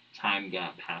time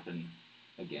gap happen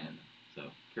again. So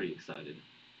pretty excited.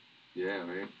 Yeah,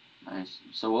 right. Nice.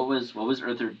 So what was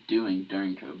Earther doing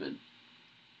during COVID?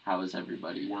 How was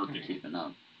everybody Working. keeping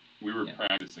up? We were Yeah.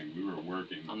 practicing. We were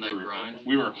working. On that we were, grind?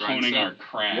 We were Grind honing set? our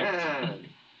craft.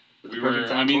 Yeah. We were.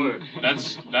 I mean,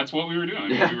 that's what we were doing. I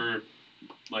mean, Yeah. we were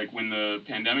like when the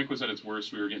pandemic was at its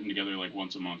worst, we were getting together like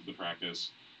once a month to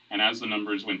practice. And as the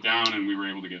numbers went down and we were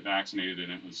able to get vaccinated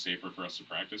and it was safer for us to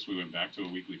practice, we went back to a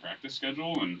weekly practice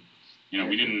schedule. And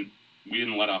we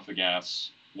didn't let off the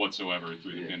gas whatsoever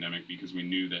through the Yeah. pandemic because we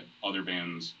knew that other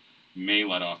bands may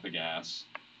let off the gas,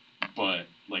 but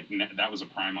like that was a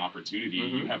prime opportunity.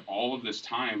 You Mhm. have all of this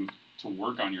time to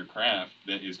work on your craft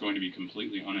that is going to be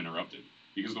completely uninterrupted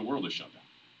because the world is shut down.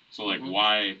 So like,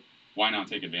 Mhm. why not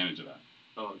take advantage of that?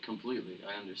 Oh, completely.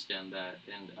 I understand that,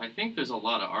 and I think there's a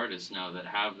lot of artists now that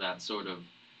have that sort of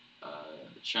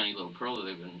shiny little pearl that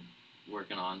they've been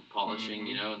working on polishing,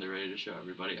 Mhm. and they're ready to show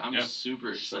everybody. I'm Yeah.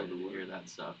 super So excited do to I. hear that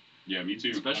stuff, Yeah, me too.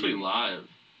 especially I mean, live.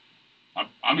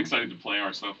 I'm excited to play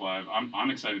our stuff live. I'm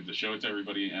excited to show it to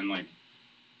everybody, and like,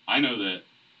 I know that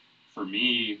for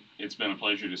me, it's been a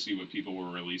pleasure to see what people were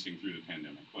releasing through the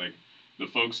pandemic. Like the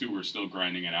folks who were still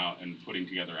grinding it out and putting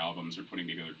together albums or putting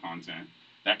together content.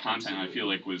 That content I feel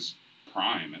like was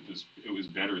prime. It was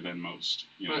better than most.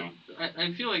 But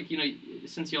I feel like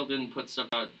since y'all didn't put stuff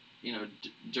out,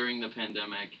 during the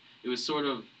pandemic, it was sort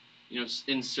of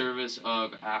in service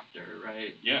of after,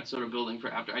 right? Yeah. Sort of building for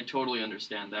after. I totally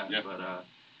understand that, Yeah.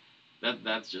 but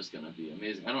that's just gonna be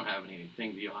amazing. I don't have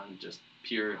anything beyond just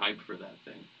pure hype for that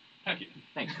thing. Heck yeah.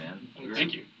 Thanks, man.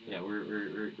 Thank you. Yeah,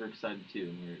 we're excited too,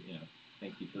 and we're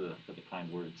thank you for the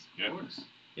kind words. Yeah. Of course.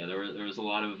 Yeah, there was a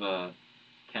lot of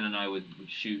Ken and I would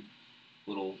shoot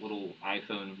little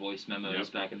iPhone voice memos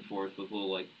Yep. back and forth with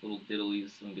little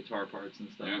diddlies and guitar parts and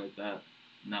stuff Yeah. like that.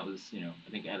 And that was I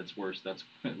think at its worst that's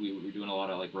we were doing a lot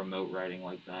of like remote writing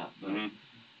like that. But Mhm.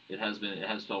 it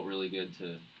has felt really good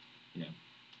to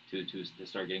to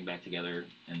start getting back together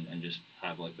and just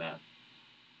have like that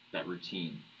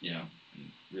routine, Yeah.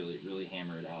 and really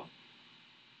hammer it out.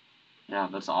 Yeah,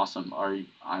 that's awesome.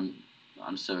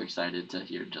 I'm so excited to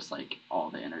hear just like all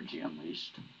the energy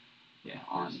unleashed Yeah,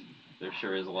 on there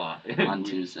sure is a lot. on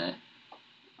Tuesday,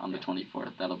 on the Yeah.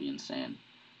 24th. That'll be insane.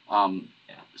 Yeah.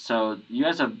 So you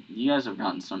guys have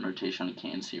gotten some rotation at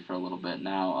KNC for a little bit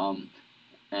now.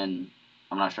 And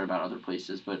I'm not sure about other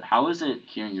places, but how is it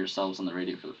hearing yourselves on the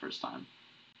radio for the first time?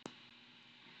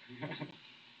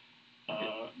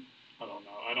 I don't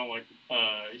know. I don't like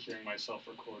hearing myself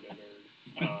recorded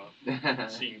or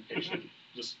seeing patient,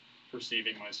 just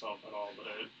perceiving myself at all.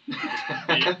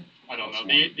 But I don't know.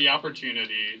 The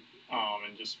opportunity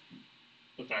and just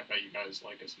the fact that you guys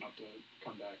like us enough to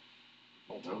come back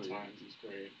multiple Oh, yeah. times is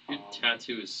great. Your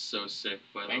tattoo is so sick,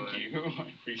 by the Thank way. you. I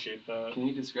appreciate that. Can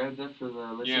you describe that for the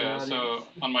listening Yeah, audience? so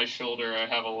on my shoulder I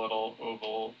have a little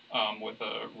oval with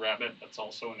a rabbit that's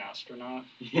also an astronaut.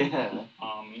 Yeah.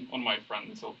 One of my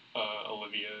friends,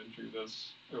 Olivia, drew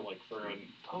this, or like for an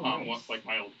Oh, one, nice. like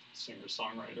my old singer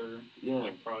songwriter Yeah.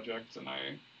 like project, and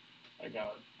I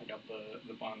got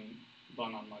the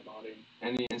bun on my body.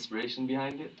 Any inspiration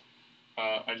behind it?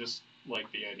 I just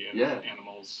like the idea of Yeah.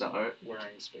 animals The art.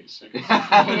 wearing spacesuits. As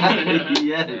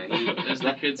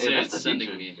the kids say, it's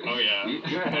sending me. Oh yeah.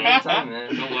 You're ahead of time,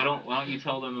 man. So why don't you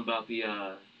tell them about the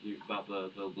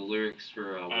lyrics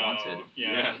for Wanted?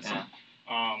 Yeah.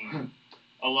 Yeah.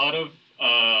 A lot of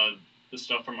the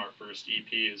stuff from our first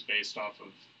EP is based off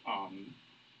of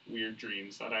weird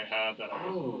dreams that I had that I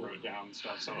Oh. wrote down and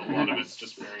stuff. So a lot of it's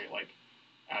just very like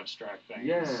abstract things.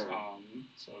 Yeah.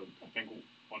 So I think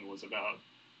one was about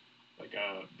like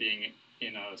being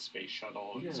in a space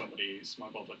shuttle and Yeah. somebody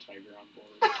smuggled a tiger on board.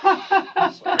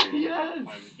 So Yes.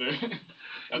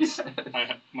 that's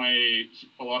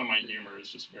a lot of my humor is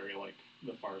just very like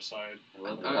the Far Side. I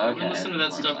love I that. would listen to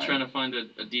that Okay. stuff trying to find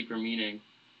a deeper meaning.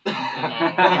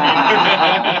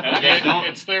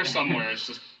 It's there somewhere. It's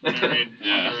just buried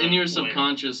Yeah. under In your a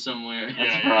subconscious somewhere. Yeah,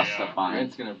 That's yeah, for us yeah. to find.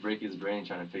 Grant's gonna break his brain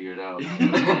trying to figure it out. You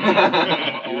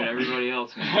and everybody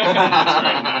else, man. That's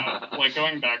right, no. Like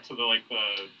going back to the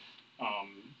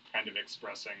kind of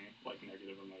expressing like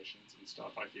negative emotions and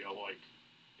stuff, I feel like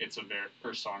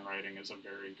songwriting is a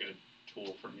very good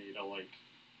tool for me to like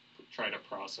try to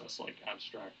process like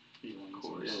abstract feelings. Of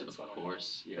course, and things that I of have.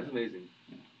 course. Yeah. That's amazing.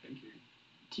 Thank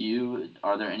you.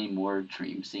 Are there any more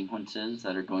dream sequences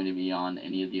that are going to be on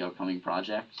any of the upcoming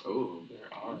projects? Oh. There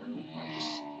are.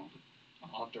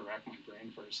 I'll have to rack my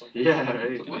brain for a second. Yeah,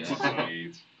 right. What's Yeah.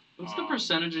 What's the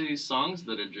percentage of these songs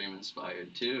that are dream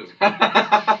inspired too?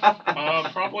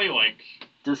 Probably like.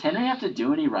 Does Henry have to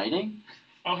do any writing?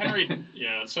 Oh, Henry.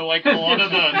 Yeah. So like a lot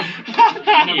of the.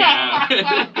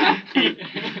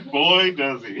 Boy,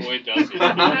 does he. Boy, does he.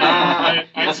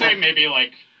 I'd say maybe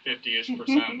like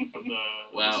 50-ish% of the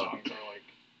Wow. songs are like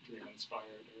dream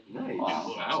inspired or Nice. Wow.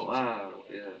 influenced. Wow. in a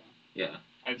way. Yeah.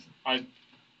 Yeah.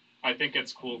 I think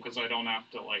it's cool because I don't have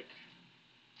to like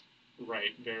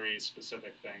write very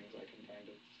specific things.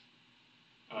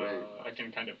 I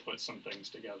can kind of put some things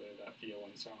together that feel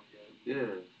and sound good.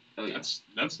 Yeah. Oh yeah.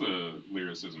 That's the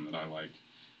lyricism that I like.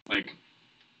 Like,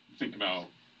 think about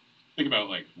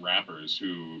like rappers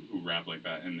who rap like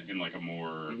that in like a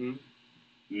more Mm-hmm.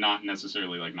 not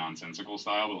necessarily like nonsensical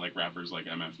style, but like rappers like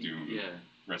MF Doom, Yeah.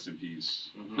 rest in peace,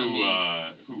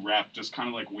 Mhm. who rap just kind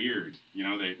of like weird. You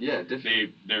know, Yeah,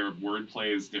 different. their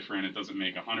wordplay is different. It doesn't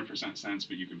make 100% sense,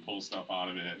 but you can pull stuff out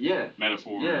of it. Yeah.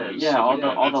 Metaphors. Yeah, Yeah, stuff all like the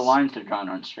that. all the That's- lines they're drawn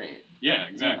aren't straight. Yeah,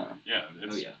 exactly. Yeah,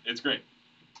 it's Oh, yeah. it's great.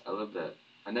 I love that.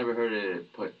 I never heard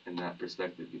it put in that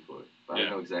perspective before, but I Yeah.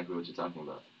 know exactly what you're talking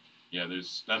about. Yeah,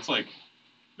 that's like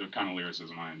the kind of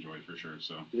lyricism I enjoy for sure.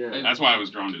 So Yeah. that's why I was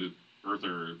drawn to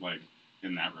Earther like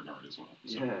in that regard as well.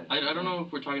 So. Yeah. I don't know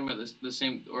if we're talking about the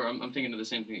same, or I'm thinking of the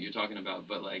same thing that you're talking about,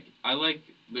 but like I like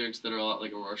lyrics that are a lot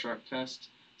like a Rorschach test,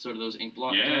 sort of those ink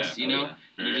blot Yeah. tests, you Oh, know.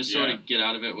 yeah. You just sort of get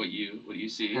out of it what you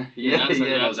see. Yeah, that's,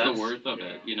 yeah, that's the that's- worth of yeah.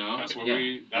 it, you know. That's what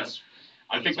Yeah.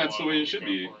 I think that's the way it should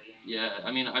be. Yeah,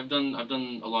 I mean, I've done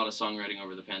a lot of songwriting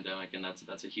over the pandemic, and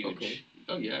that's a huge. Okay.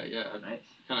 Oh yeah, yeah. I've Nice.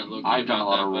 kind of looked. I've done a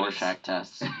lot of that, but Rorschach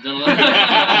tests. Done a lot.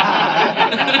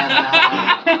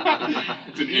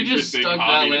 It's an You just interesting stuck that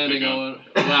hobby to landing pick up. on.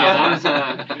 Yeah, Wow.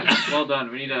 that was well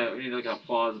done. We need like an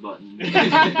applause button.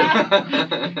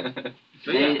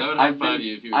 But yeah, I would high five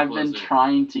you if you were I've been closer.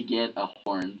 trying to get a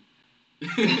horn, Oh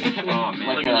man.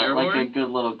 Like an air like horn? a good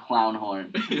little clown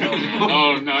horn.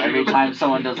 Oh no! Every time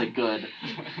someone does a good.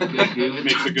 It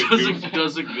makes a good does goof. it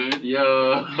does it good.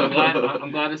 Yo. I'm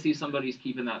glad to see somebody's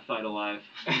keeping that fight alive.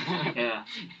 Yeah.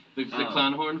 The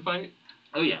clown horn fight.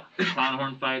 Oh yeah. The clown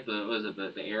horn fight.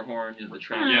 The air horn and the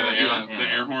trap. Yeah, Yeah. the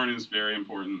air horn is very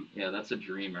important. Yeah, that's a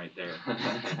dream right there.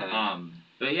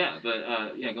 But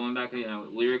going back,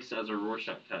 lyrics as a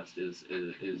Rorschach test is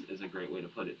a great way to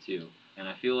put it too. And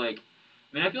I feel like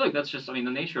that's just, the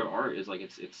nature of art is like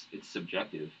it's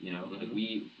subjective, you know. Like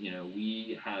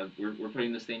we're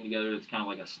putting this thing together. It's kind of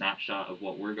like a snapshot of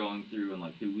what we're going through and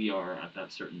like who we are at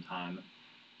that certain time,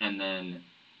 and then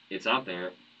it's out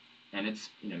there, and it's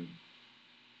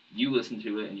you listen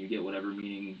to it and you get whatever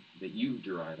meaning that you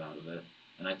derive out of it.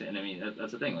 And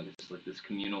that's the thing. Like it's just like this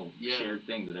communal Yeah. shared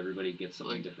thing that everybody gets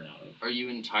something Like- different out of. Are you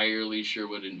entirely sure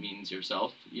what it means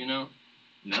yourself? You know,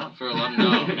 No. for a lot.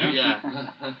 No. Yeah.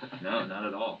 Yeah. No, not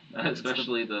at all.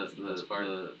 Especially that's the best part.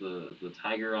 the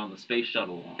tiger on the space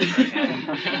shuttle.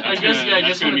 I guess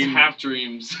that's when gonna it's mean- half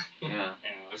dreams. Yeah.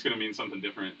 That's gonna mean something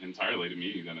different entirely to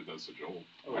me than it does to Joel.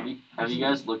 Have you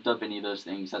guys looked up any of those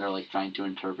things that are like trying to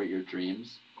interpret your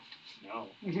dreams? No.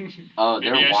 Oh,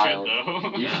 they're Maybe I wild. should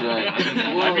though. You Yeah. should.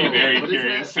 I'd be very What is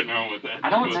curious to know what that. I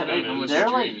don't what know. that What's is. There are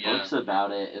your like dream? Yeah. books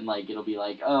about it, and like it'll be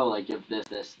like, oh, like if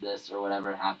this or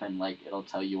whatever happened, like it'll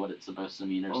tell you what it's supposed to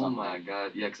mean or Oh something. my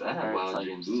god. Yeah, 'cause I Or have it's wild like,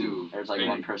 dreams ooh, too. There's like Maybe.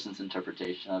 one person's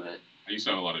interpretation of it. I used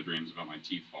to have a lot of dreams about my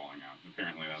teeth falling out.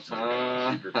 Apparently, that's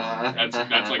That's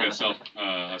that's like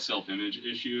a self image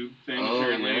issue thing Oh,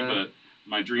 apparently. yeah. But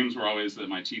my dreams were always that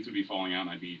my teeth would be falling out and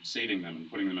I'd be saving them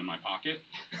and putting them in my pocket.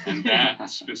 And that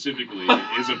specifically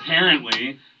is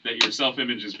apparently that your self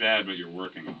image is bad, but you're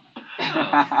working on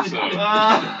it. So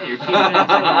You're keeping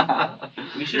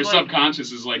it We should your like,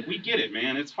 subconscious is like, we get it,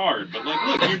 man. It's hard, but like,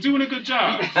 look, you're doing a good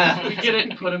job. We get it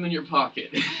and put them in your pocket.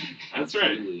 That's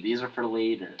right. absolutely. These are for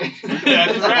later.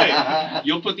 That's right.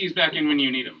 You'll put these back in when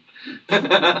you need them.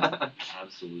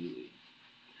 Absolutely.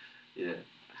 Yeah.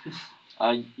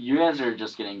 You guys are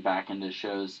just getting back into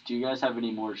shows. Do you guys have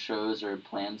any more shows or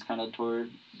plans kind of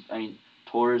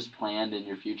tours planned in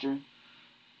your future?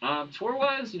 Tour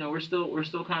wise, we're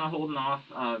still kind of holding off.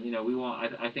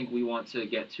 I think we want to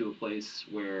get to a place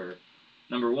where,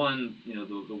 number one,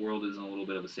 the world is in a little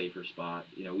bit of a safer spot.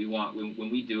 We want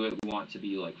when we do it, we want to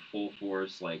be like full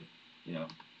force, like,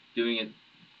 doing it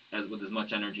with as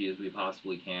much energy as we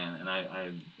possibly can. And I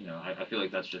feel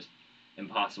like that's just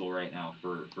impossible right now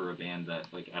for a band that,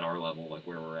 like, at our level, like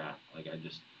where we're at. Like,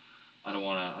 I don't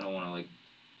wanna like,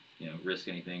 risk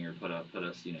anything or put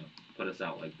us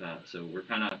out like that. So we're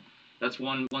kind of, that's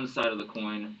one side of the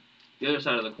coin. The other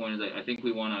side of the coin is I think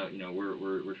we want to,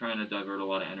 we're trying to divert a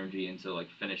lot of energy into like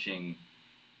finishing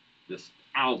this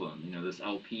album, this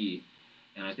LP,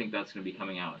 and I think that's going to be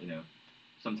coming out,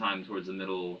 sometime towards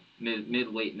the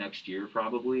mid late next year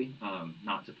probably.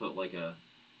 Not to put like a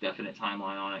definite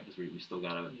timeline on it because we still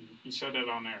gotta. You said it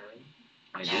on air, right?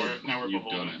 I Now did. we're You've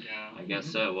beholden, done it. yeah. I guess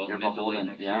so. Well, You're mid to late beholden,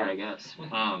 next yeah. year, I guess.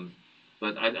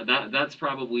 But that's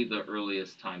probably the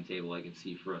earliest timetable I can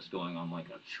see for us going on like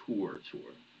a tour.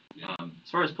 Yeah. As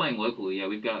far as playing locally, yeah,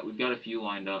 we've got a few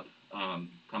lined up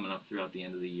coming up throughout the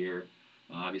end of the year.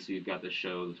 Obviously, we've got this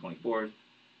show the 24th.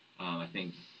 I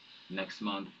think next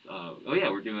month.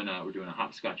 We're doing a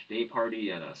hopscotch day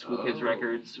party at School Kids Oh.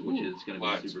 Records, which is going to be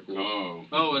Let's super cool. go.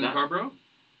 Oh, in That- Carborough?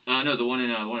 No, the one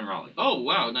in Raleigh. Oh,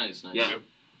 wow, nice. Yeah. Yep.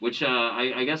 Which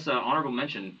I guess honorable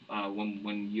mention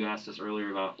when you asked us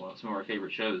earlier about some of our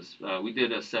favorite shows. We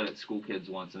did a set at School Kids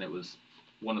once, and it was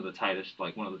one of the tightest,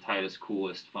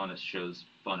 coolest,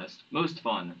 most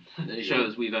fun There you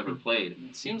shows we've ever played.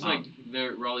 It seems like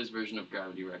they're Raleigh's version of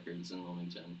Gravity Records in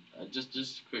Wilmington. Just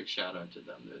a quick shout out to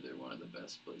them. They're one of the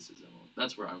best places in Wilmington.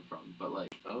 That's where I'm from. But like,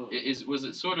 Oh. was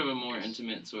it sort of a more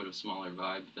intimate, sort of smaller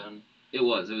vibe then? It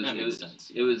was That makes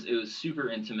sense. it was super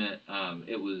intimate.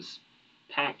 It was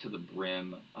packed to the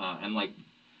brim, and like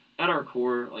at our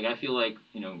core, like I feel like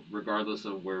regardless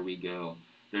of where we go,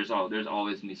 there's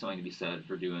always gonna be something to be said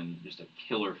for doing just a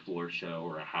killer floor show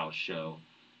or a house show.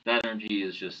 That energy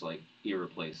is just like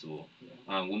irreplaceable.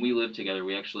 When we lived together,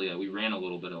 we actually we ran a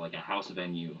little bit of like a house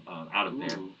venue out of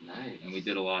there, Ooh, nice. and we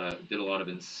did a lot of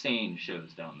insane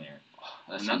shows down there.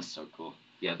 That And sounds so cool.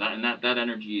 Yeah, that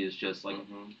energy is just like,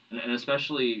 Mhm. and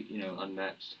especially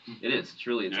Unmatched. it is. It's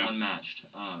Yeah. unmatched.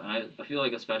 And I feel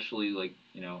like especially like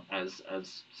as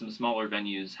some smaller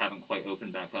venues haven't quite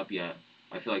opened back up yet,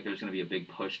 I feel like there's going to be a big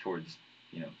push towards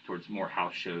more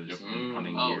house shows Yep. in the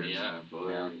coming Oh, years. yeah. Boy,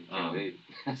 Yeah. can't wait.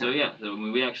 So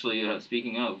we actually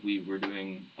speaking of, we were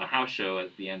doing a house show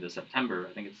at the end of September.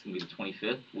 I think it's going to be the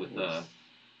 25th with I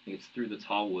think it's Through the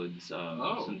Tall Woods,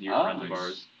 some dear friends of nice.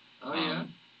 ours. Oh, yeah.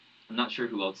 I'm not sure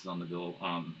who else is on the bill.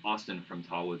 Austin from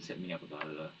Tallwoods hit me up about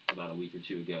it about a week or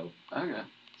two ago. Okay.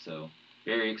 So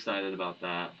very excited about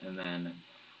that. And then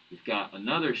we've got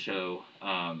another show.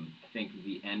 I think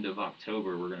the end of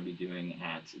October we're going to be doing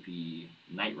at the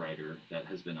Night Rider that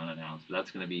has been unannounced. But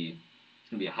it's going to be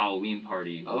a Halloween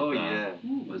party. Oh, with, yeah.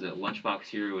 Was it Lunchbox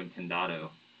Hero and Condado?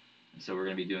 And so we're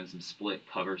going to be doing some split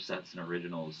cover sets and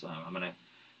originals. I'm gonna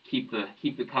keep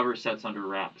the cover sets under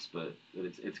wraps, but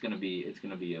it's gonna be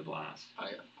a blast.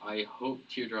 I hope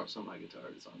Teardrops on My Guitar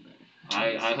is on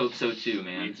there. I hope so too, Me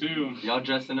man. too. Y'all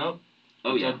dressing up?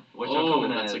 Oh yeah, What y'all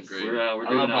coming that's as? a great. we're I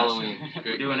doing love a, Halloween.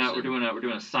 we're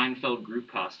doing a Seinfeld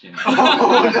group costume.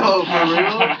 Oh no, for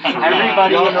real?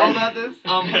 Everybody Y'all know has- about this?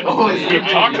 Oh, it's We've a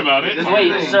talked thing. about it. This is Wait,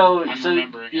 the thing. so I'm so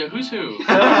remembering. Yeah, who's who?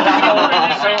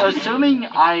 so assuming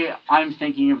I'm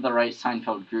thinking of the right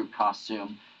Seinfeld group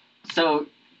costume, so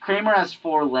Kramer has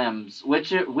 4 limbs.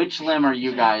 Which limb are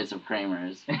you guys of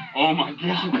Kramer's? Oh my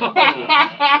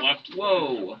god. Left.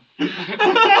 Whoa. Okay,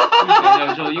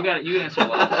 no, Joel, you answer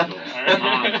last. Joel.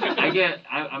 Alright.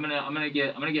 I'm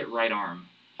gonna get right arm.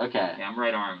 Okay. Yeah, I'm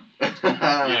right arm. For the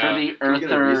Can we get a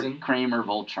Earther reason? Kramer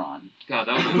Voltron. God,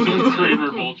 that was Kramer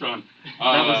Voltron.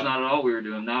 that was not at all we were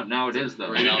doing. Now it is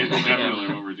though. Right on. It's definitely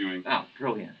what we're doing. Oh,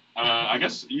 brilliant. I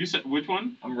guess you said which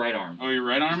one? I'm right arm. Oh, your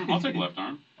right arm? I'll take left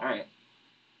arm. All right.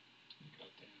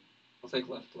 I'll take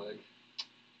left leg.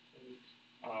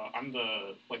 I'm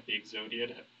the Exodia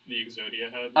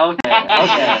head. Okay. Okay.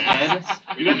 Head?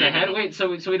 We You got don't the need head? that. Wait,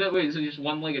 so just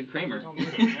one-legged Kramer. We don't need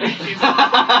it,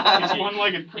 man. He's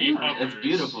one-legged Kramer. Kramer. It's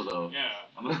beautiful though. Yeah.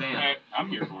 I'm a fan. I'm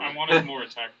here for I it. wanted more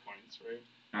attack points, right?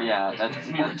 All right. Yeah, that's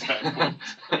More attack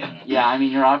points. yeah. I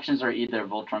mean, your options are either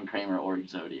Voltron Kramer or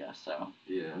Exodia. So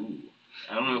Yeah.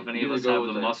 I don't know if any of Either us go have with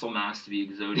the that. muscle mass to be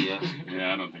Exodia.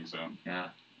 Yeah, I don't think so. Yeah.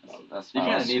 That's You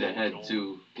kind fine. of need a head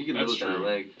too. You can That's live without a true.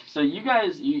 leg. So you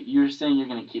guys, you're saying you're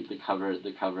gonna keep the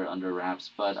cover under wraps,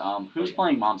 but who's yeah.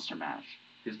 playing Monster Mash?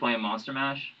 Who's playing Monster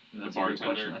Mash? That's a good bartender.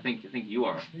 question. I think you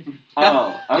are.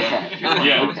 Oh, okay.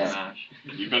 Yeah. Monster Okay. Mash.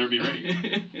 You better be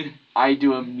ready. I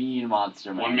do a mean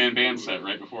Monster Mash. One man band set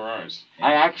right before ours.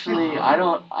 I actually, I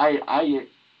don't, I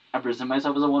present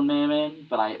myself as a one-man man,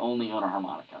 but I only own a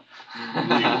harmonica.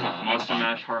 Monster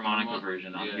Mash harmonica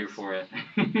version. I'm here Yes. for it.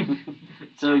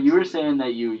 So you were saying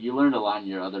that you learned a lot in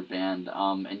your other band,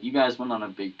 and you guys went on a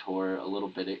big tour a little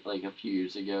bit like a few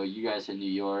years ago. You guys hit New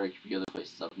York, a few other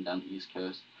places up and down the East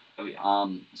Coast. Oh yeah.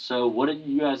 So what did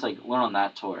you guys like learn on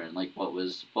that tour, and like what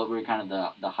were kind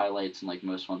of the highlights and like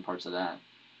most fun parts of that?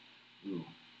 Ooh.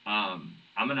 I'm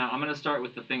gonna start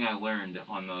with the thing I learned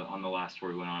on the last tour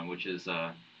we went on, which is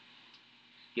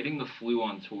getting the flu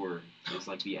on tour is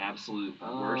like the absolute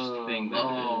worst thing that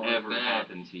Oh, could ever bad.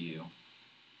 happen to you.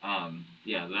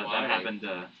 Yeah, that Why? happened.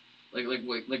 Like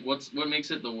what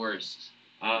makes it the worst?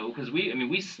 Because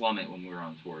we slum it when we're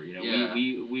on tour. You know,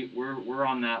 Yeah. we're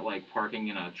on that like parking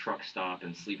in a truck stop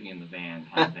and sleeping in the van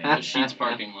kind of thing. The Sheets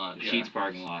parking lot. The Yeah. Sheets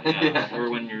parking lot. Yeah.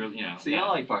 Or when you're See, I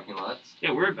like parking lots.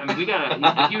 Yeah, we got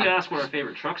a. If you'd ask what our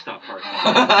favorite truck stop parking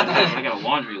lot is, I got a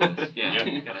laundry list. Yeah,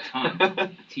 we got a ton.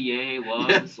 TA,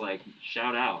 Loves, like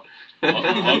shout out.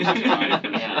 Loves is fine for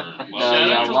Yeah. sure.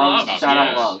 Shout out to Loves, Loves, shout out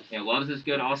yes. Loves. Yeah, Loves is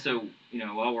good. Also,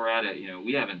 while we're at it,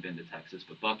 we haven't been to Texas,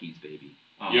 but Buc-ee's, baby.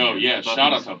 Yo, yeah, Buc-ee's-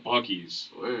 shout out to Buc-ee's.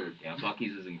 Word. Yeah,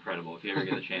 Buc-ee's is incredible. If you ever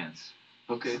get a chance,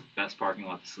 Okay. best parking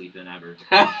lot to sleep in ever.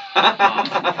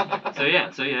 yeah. So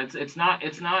yeah, it's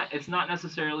not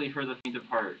necessarily for the faint of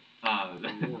heart,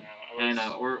 and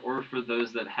or for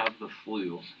those that have the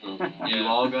flu. You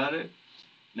all got it?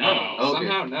 No. Okay.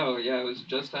 Somehow, no. Yeah, it was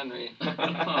just Henry.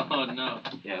 Oh no.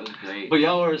 Yeah, it was great. But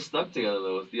y'all were stuck together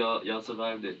though. Y'all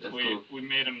survived it. That's cool. We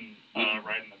made him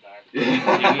ride in the back.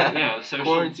 Yeah, social.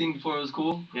 Quarantine before it was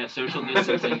cool. Yeah, social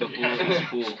distancing before it was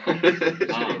cool.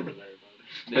 Over Um, there,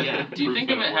 but yeah, Do you think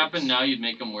if that it it happened works. now, you'd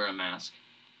make him wear a mask?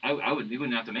 I would. You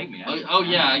wouldn't have to make me. Oh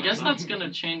yeah, I guess that's gonna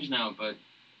change now, but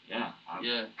Yeah,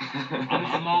 yeah.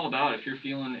 I'm all about it. If you're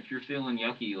feeling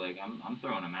yucky, like I'm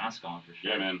throwing a mask on for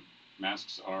sure. Yeah, man.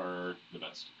 Masks are the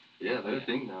best. Yeah, they're a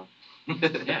thing now.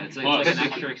 Yeah, it's Plus- like an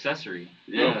extra accessory.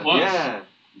 Yeah. plus- Yeah.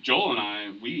 Joel and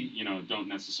I, we, don't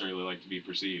necessarily like to be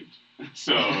perceived.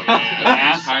 So, Yeah.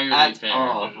 masks Entirely At fair.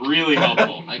 all. really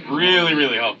helpful. Like- Really,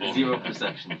 really helpful. Zero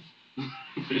perception.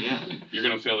 Yeah, You're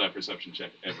gonna fail that perception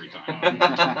check every time.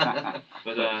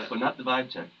 but But not the vibe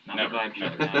check. not Never, the vibe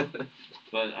check. never. No.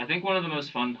 But I think one of the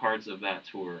most fun parts of that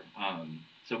tour.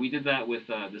 So we did that with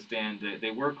this band.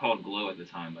 They were called Glow at the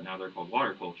time, but now they're called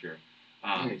Water Culture.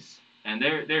 Nice. And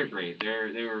they're great. They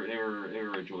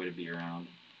were a joy to be around.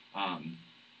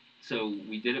 So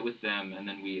we did it with them, and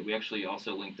then we actually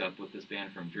also linked up with this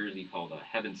band from Jersey called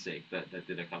Heaven's Sake that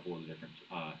did a couple of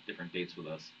different dates with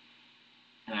us.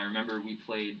 And I remember we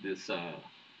played this. I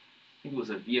think it was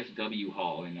a VFW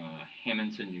hall in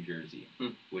Hamilton, New Jersey,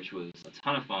 which was a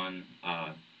ton of fun.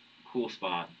 Cool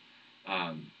spot.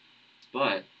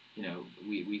 But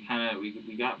we kind of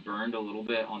we got burned a little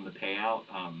bit on the payout.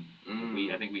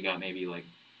 I think we got maybe like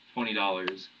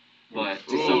 $20, but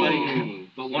Ooh. somebody,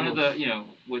 but one of the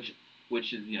which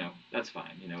is that's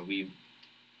fine.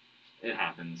 It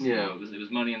happens. Yeah. It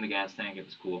was money in the gas tank. It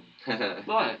was cool.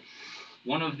 But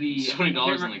one of the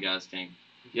 $20 in the gas tank.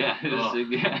 yeah, it was, Oh.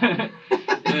 yeah.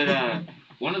 But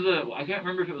one of the I can't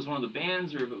remember if it was one of the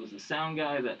bands or if it was the sound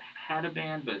guy that had a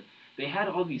band, but they had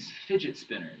all these fidget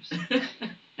spinners,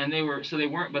 and they weren't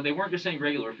just any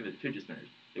regular fidget spinners.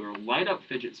 They were light up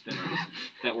fidget spinners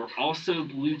that were also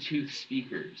Bluetooth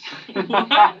speakers,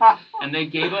 and they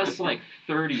gave us like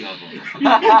 30 of them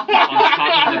on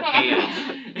top of the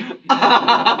payout.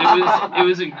 It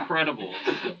was incredible.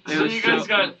 It So was you guys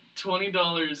got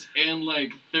 $20 and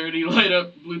like 30 light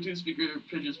up Bluetooth speaker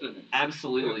fidget spinners.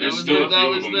 absolutely. That There's was still a the- that few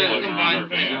was of them the floating around combined our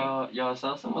thing. van. Y'all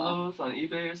sell some of those on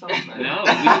eBay or something? No,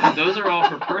 those are all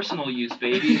for personal use,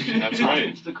 baby. That's right.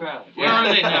 It's the crowd. Where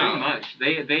are they now?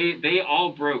 Pretty much. They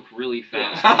all broke really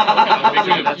fast.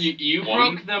 Yeah. You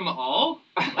One. broke them all?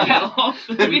 Yeah. All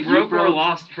We 30? broke or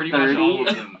lost pretty much 30? all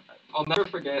of them. I'll never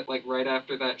forget, like, right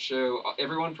after that show,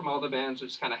 everyone from all the bands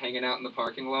was just kind of hanging out in the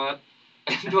parking lot.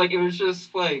 And, like, it was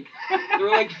just, like, there were,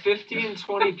 like, 15,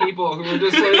 20 people who were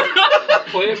just, like,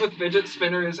 playing with fidget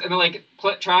spinners and, like,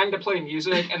 trying to play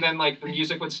music, and then, like, the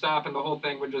music would stop and the whole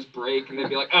thing would just break, and they'd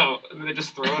be like, oh, and then they'd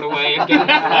just throw it away and get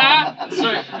it.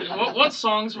 Sorry, what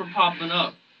songs were popping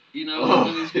up? You know, Oh,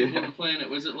 when these people yeah. were playing it,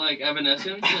 was it like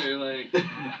Evanescence or like?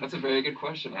 That's a very good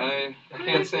question. I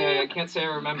can't say I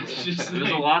remember. There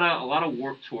was a lot of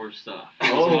Warped Tour stuff.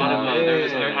 There was Oh, a lot of, there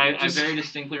was, man. I very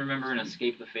distinctly remember an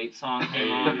Escape the Fate song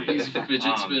came on. These fidget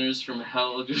Um, spinners from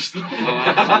hell just like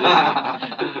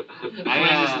absolutely.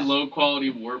 playing this I, low quality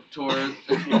Warp Tour.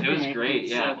 it was great,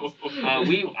 yeah.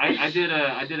 I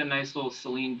did a nice little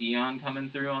Celine Dion coming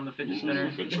through on the fidget spinner.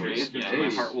 Good It was choice, great. good Yeah,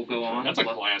 choice. My Heart Will Go On. That's a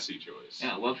Love, classy choice.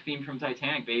 yeah, love theme from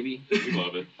Titanic, baby. We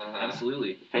love it.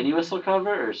 Absolutely. Penny whistle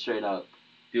cover or straight up?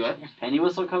 Do what? Penny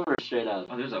whistle cover or straight up?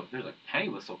 Oh, there's a penny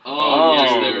whistle. Oh,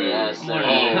 yes, Oh, there yes, is. there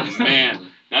Oh is. man,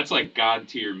 that's like god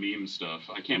tier meme stuff.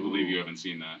 I can't believe you haven't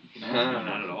seen that. No,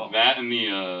 not at all. That and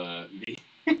the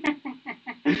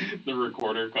the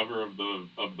recorder cover of the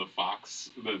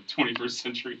Fox, the 21st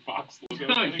Century Fox logo.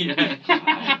 Oh, thing. yeah.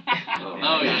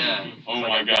 Oh, yeah. Oh It's my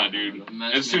like a- god, dude!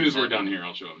 Imagine As soon as we're that. done here,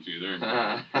 I'll show them to you. There.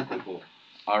 Cool.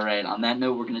 All right. On that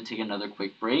note, we're going to take another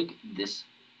quick break. This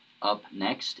up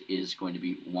next is going to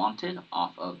be Wanted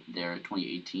off of their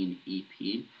 2018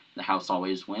 EP, The House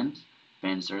Always Wins.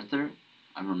 Van Zerther,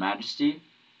 I'm Her Majesty.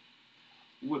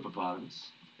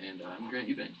 Whippopotamus. And I'm Grant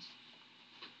Eubanks.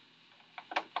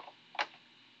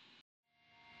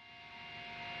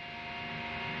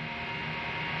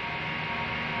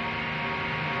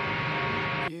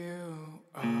 You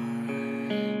are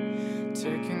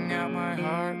taking out my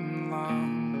heart and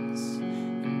lungs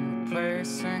and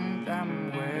replacing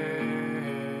them with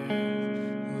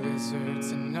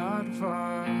lizards and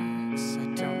aardvarks. I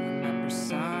don't remember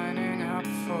signing up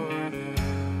for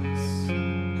this.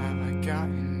 Have I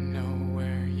gotten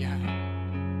nowhere yet?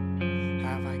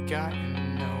 Have I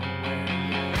gotten nowhere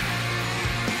yet?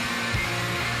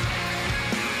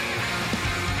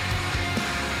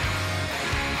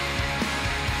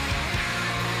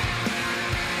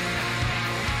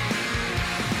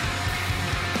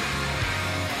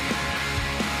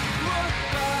 Look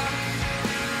back,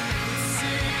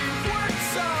 see you worked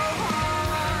so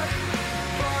hard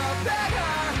for a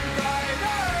better,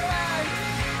 brighter life.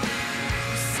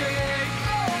 Saying,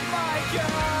 oh my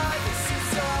God, this is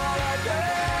all I've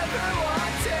ever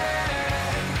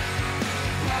wanted.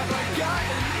 Have I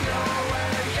gotten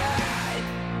nowhere yet?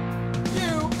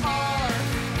 You are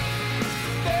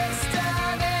face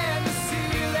down in the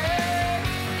ceiling,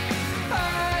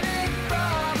 hiding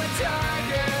from a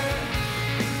tiger.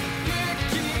 You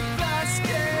keep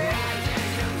asking,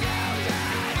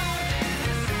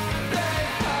 they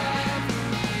have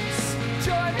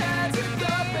joined hands with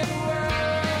open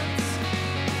words,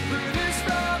 bruised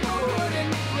from a wooden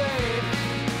blade.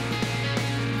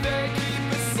 They keep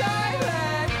us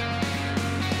silent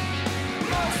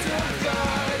most of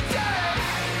the day.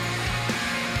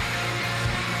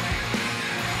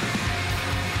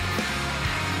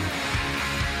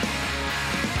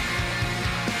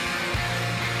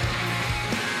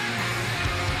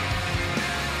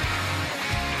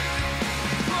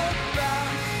 Look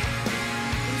back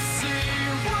and see you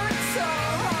worked so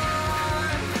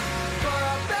hard for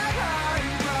a better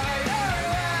and brighter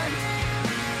end.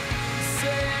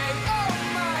 Saying, oh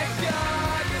my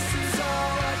God, this is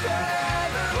all I've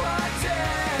ever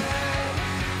wanted.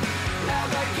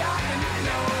 Have I gotten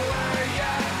nowhere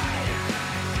yet?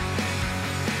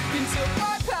 Until I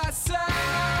pass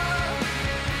out,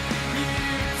 you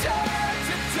turn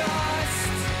to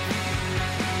dust.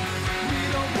 We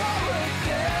don't want what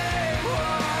they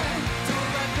want. Don't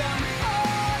let them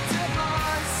onto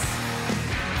us.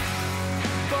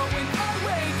 But when I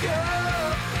wake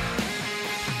up,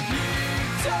 you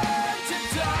turn to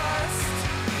dust.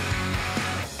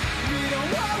 We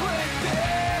don't want what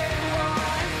they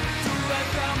want. Don't let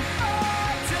them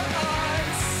onto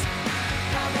us.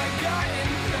 Have I gotten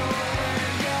nowhere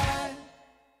yet?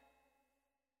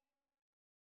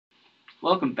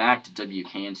 Welcome back to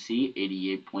WKNC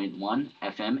 88.1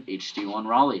 FM HD1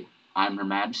 Raleigh. I'm Her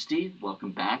Majesty.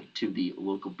 Welcome back to the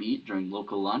local beat during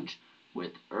local lunch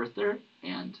with Earther,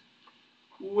 and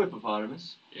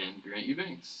Whippopotamus. And Grant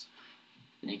Eubanks.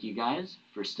 thank you guys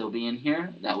for still being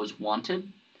here. That was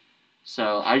Wanted.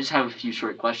 So I just have a few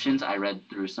short questions. I read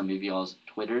through some of y'all's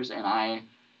Twitters, and I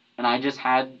just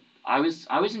had I was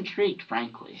intrigued,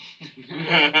 frankly.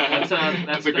 That's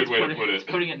a good way to putting, put that's it.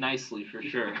 putting it nicely for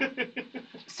sure.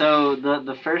 So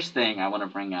the first thing I want to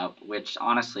bring up, which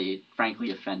honestly,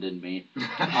 frankly, offended me.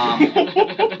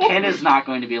 Ken is not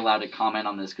going to be allowed to comment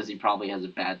on this because he probably has a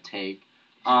bad take.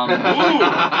 Joel,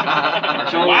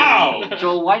 Wow.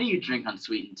 Joel, why do you drink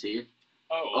unsweetened tea?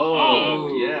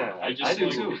 Oh, yeah. I just do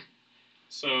like- too.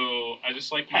 So I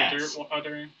just like my Pass. dirt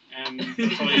water, and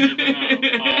that's all you need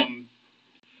to know.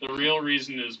 the real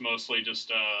reason is mostly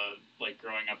just like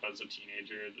growing up as a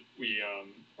teenager. We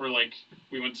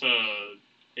we went to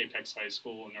Apex High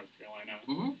School in North Carolina.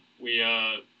 Mhm. We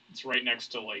it's right next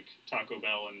to like Taco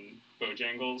Bell and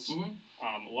Bojangles. Mhm.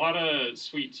 A lot of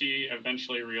sweet tea.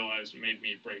 Eventually realized it made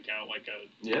me break out like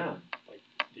Yeah.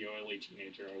 the oily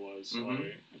teenager I was. So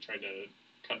Mhm. I tried to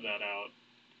cut that out.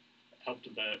 Helped a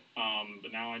bit.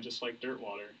 But now I just like dirt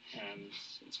water, and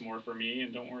it's more for me.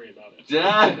 And don't worry about it.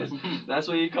 Yeah. That's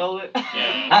what you call it.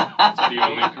 Yeah. That's the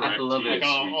only correct I love tea. Like it.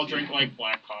 I'll drink like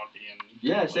black coffee and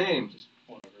Yeah, like, same. just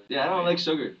whatever. Yeah, I don't like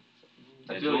sugar.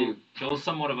 I Yeah, feel you. Joel's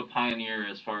somewhat of a pioneer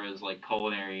as far as like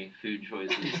culinary food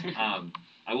choices.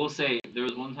 I will say there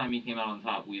was one time he came out on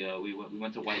top. We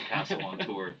went to White Castle on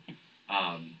tour,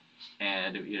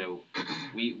 and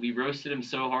we roasted him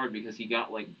so hard because he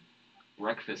got like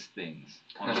breakfast things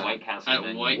on the White Castle At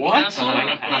menu. White What? Castle?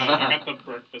 White Castle. I got the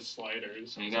breakfast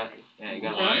sliders. And he got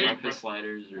What? like breakfast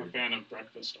sliders I'm or a fan of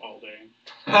breakfast all day.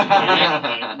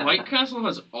 White Castle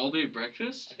has all-day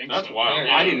breakfast? I think That's so. wild.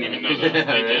 Yeah. I didn't even know that. Yeah,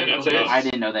 They did. that's That's I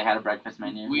didn't know they had a breakfast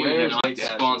menu. We Where are is not White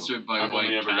Castle? sponsored by I've only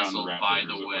White ever gotten Castle, Rat by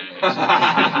Burgers the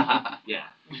at way. yeah.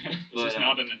 This But, is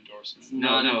not an endorsement.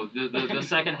 No. The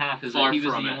second half is Far that he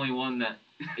was from the it. only one that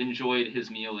enjoyed his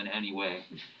meal in any way.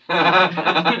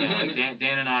 Like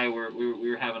Dan and I we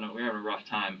were having a rough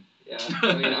time. Yeah,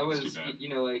 I mean, I Too was, bad.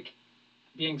 like,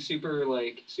 being super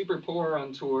poor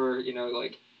on tour,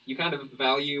 like, you kind of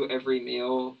value every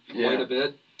meal quite Yeah. a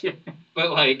bit.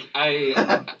 But, like, I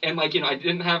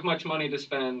didn't have much money to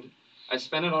spend. I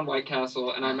spent it on White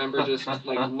Castle, and I remember just,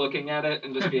 like, looking at it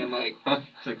and just being like,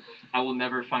 I will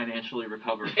never financially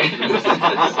recover from this.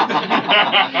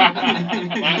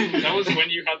 That was when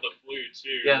you had the flu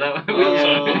too. Yeah, that Oh,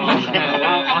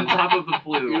 yeah, on top of the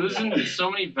flu. You're losing so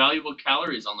many valuable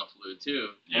calories on the flu, too.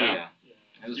 Yeah.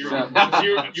 It was You rough.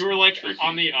 you were like Tricky.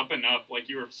 on the up and up, like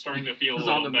you were starting to feel a It was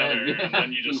on little the better, mend. and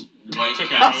then you just White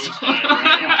took a Castle. nosedive.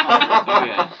 Oh, Right?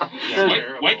 yeah.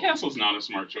 So- White Castle's not a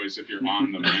smart choice if you're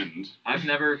on the mend. I've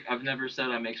never said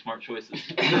I make smart choices.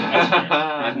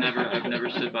 I've never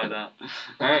stood by that.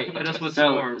 All right, hit us with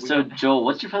So, more. We so got- Joel,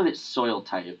 what's your favorite soil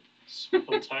type? Soil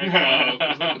type. 'Cause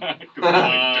I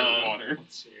like dirt water.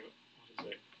 Let's see. What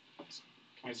is it?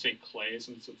 Can I say clay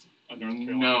since it's a North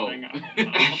Carolina No. thing? I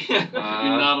don't know.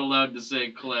 You're not allowed to say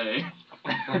clay.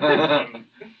 I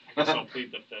guess I'll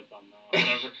plead the fifth on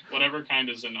that. Whatever kind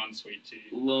is an unsweet tea.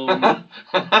 Loam.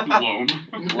 Loam.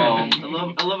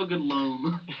 I love a good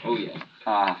loam. Oh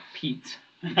yeah, Pete.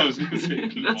 I was gonna say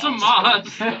That's a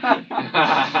moss. moss.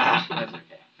 That's okay.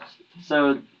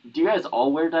 So, do you guys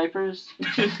all wear diapers?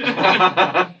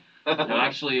 No,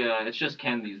 actually, it's just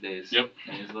Ken these days. Yep.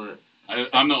 And he's the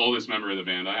I'm the oldest member of the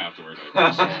band. I have to wear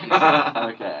diapers.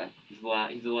 Okay.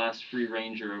 he's the last free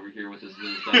ranger over here with his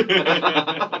stuff.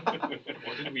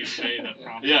 What did we say that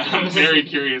prompted Yeah, I'm this? very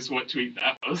curious what tweet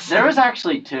that was. There was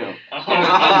actually two. Oh,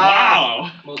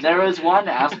 wow. There was one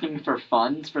asking for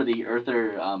funds for the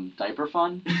Earther diaper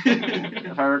fund,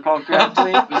 if I recall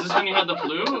correctly. Was this when you had the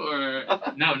flu, or?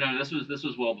 No, this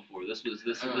was well before. This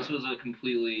was a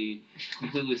completely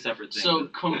separate thing. So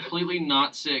completely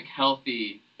not sick,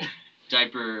 healthy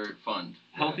diaper fund.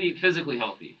 Healthy, physically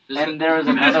healthy. And there was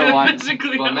another one.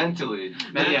 Physically But healthy. mentally.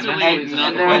 Yeah, Mentally mentally And, not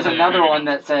and there was quite another there. one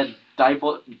that said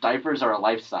diapers are a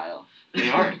lifestyle. They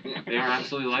are. They are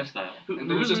absolutely lifestyle. And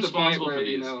there was Who's just a point responsible where, for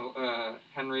these?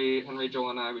 Henry, Joel,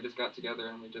 and I, we just got together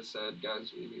and we just said,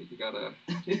 guys, we gotta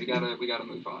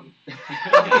move on.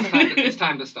 It's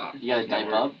time to stop. You gotta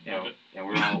diaper up. And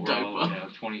we're all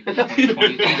 20,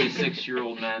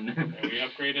 26-year-old men. Yeah, we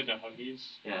upgraded to Huggies.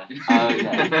 Yeah. Oh,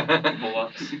 yeah.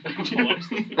 Pull-ups.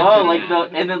 Oh, like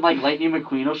and then like Lightning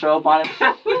McQueen will show up on it.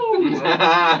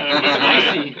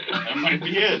 That might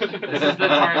be it. This is the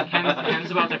part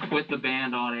Ken's about to quit the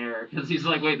band on air because he's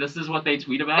like, wait, this is what they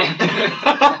tweet about?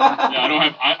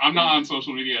 Yeah, I'm not on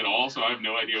social media at all, so I have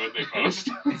no idea what they post.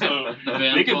 So The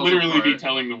band they could falls literally be apart.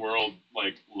 telling the world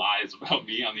like lies about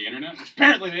me on the internet.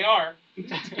 Apparently they are.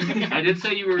 I did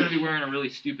say you were going to be wearing a really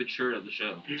stupid shirt at the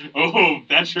show. Oh,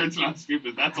 that shirt's not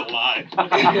stupid. That's a lie.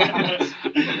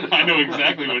 I know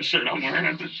exactly what shirt I'm wearing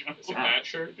at the show. Is it that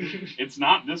shirt? It's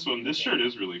not this one. This shirt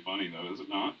is really funny though, is it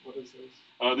not? What is this?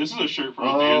 This is a shirt from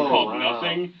a Oh, band called wow.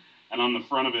 Nothing, and on the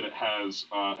front of it, it has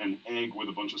an egg with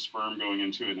a bunch of sperm going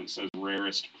into it, and it says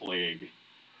 "Rarest Plague."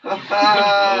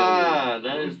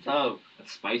 That is tough.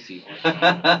 That's spicy. All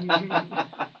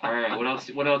right, what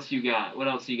else you got?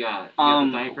 You got the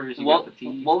diapers, you got the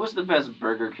tea. What was the best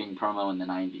Burger King promo in the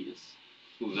 90s?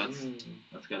 Ooh,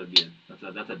 that's gotta be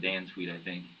that's a Dan tweet, I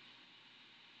think.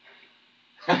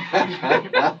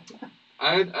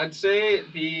 I'd say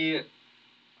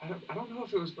I don't know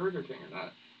if it was Burger King or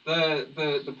not.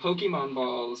 The Pokemon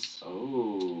balls.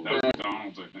 Oh. That was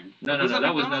McDonald's, I think. No, Was that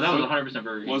that was McDonald's? 100%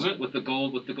 Burger King. Was it? With the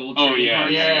gold Oh, trading yeah,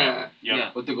 cards. Yeah.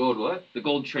 Yeah. With the gold what? The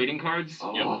gold trading cards.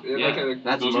 Oh. Yeah, Yeah. like a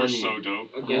That's Those money. are so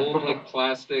dope. gold like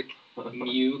plastic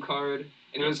Mew card,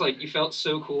 and it was like you felt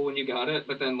so cool when you got it,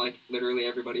 but then like literally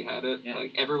everybody had it. Yeah.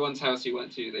 Like everyone's house you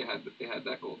went to, they had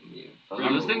that golden Mew. Bro,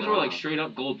 those things were like straight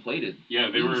up gold plated. Yeah,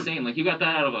 they were. Insane. Like you got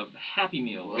that out of a Happy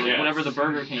Meal or like Yeah. whatever the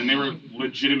Burger King. And they were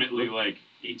legitimately like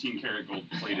 18 karat gold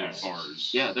plated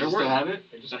bars. Yeah, there You were. still have it?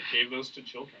 They just gave those to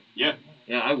children. Yeah.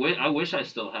 Yeah, I wish I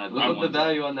still had. Look the up the ones.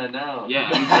 value on that now. Yeah.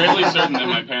 I'm fairly certain that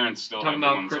my parents still have Talking the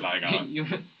about ones that I got. you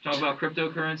talking about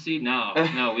cryptocurrency?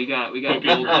 No, we got Pokemon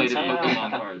gold plated cards. Pokemon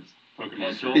cards.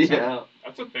 Pokemon. Joel? Yeah.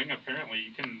 That's a thing. Apparently,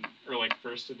 you can, or like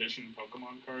first edition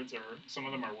Pokemon cards, or some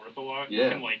of them are worth a lot. Yeah, You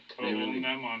can like they really- co-own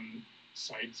them on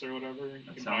sites or whatever. You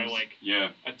That can buy sounds- like Yeah.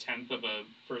 a tenth of a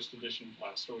first edition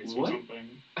Blastoise What? or something.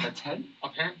 A 10?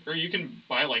 Or you can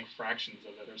buy like fractions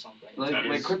of it or something. Like That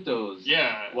like is- cryptos.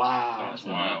 Yeah. Wow. That's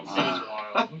wild. That is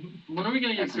wild. When are we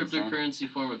gonna get That's insane. cryptocurrency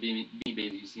form of Beanie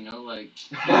Babies? You know, like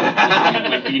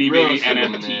Like Beanie Baby Real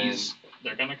simple, NFTs.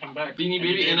 They're gonna come back. Beanie any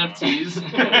Baby day now.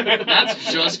 NFTs.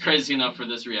 That's just crazy enough for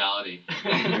this reality.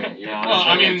 Yeah, Well,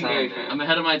 I mean, I'm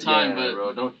ahead of my time, yeah, but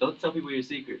bro, don't tell people your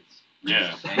secrets.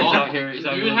 Yeah. He's out here. He's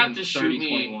out you here would have living to shoot 30, me.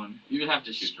 21. You would have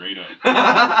to shoot. Straight up.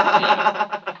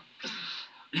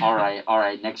 All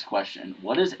right. Next question.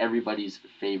 What is everybody's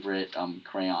favorite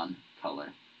crayon color?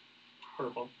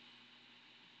 Purple.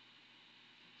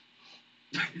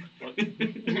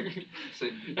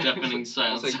 Say, Deafening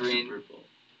silence. say green. Purple.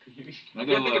 I I'm can't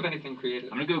gonna think of go. anything creative.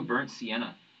 I'm gonna go burnt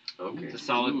sienna. Okay. It's a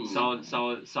solid, Ooh.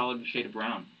 solid shade of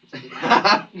brown.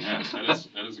 Yeah,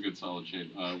 that is a good solid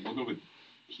shade. We'll go with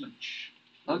peach.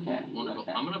 Okay. Wonderful.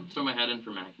 okay. I'm gonna throw my hat in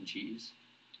for mac and cheese.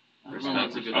 Okay. Everyone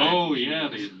likes a good Oh mac and yeah,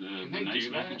 cheese. the Can they nice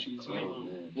do mac that? and cheese. Oh, Oh.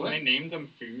 man. What? Can they name them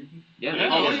food? Yeah. Yeah.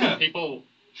 Oh, yeah. People,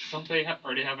 don't they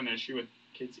already have an issue with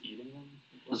kids eating them?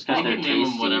 It's They 'cause they're can name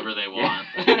them tasty. whatever they want.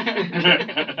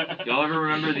 Y'all ever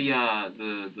remember the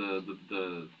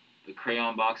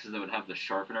crayon boxes that would have the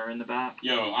sharpener in the back?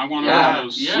 Yo, I want Yeah. one of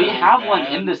those. Yeah. so We have one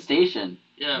bad. in the station.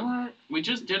 Yeah, What? we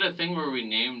just did a thing where we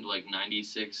named like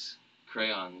 96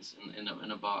 crayons in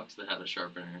a box that had a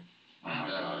sharpener. Oh my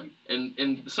god.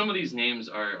 And some of these names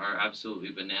are absolutely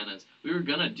bananas. We were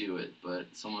gonna do it, but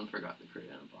someone forgot the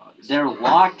crayon box. They're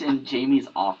locked in Jamie's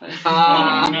office.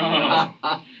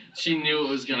 Oh, She knew it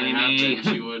was gonna Jamie.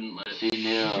 happen. She wouldn't let She it.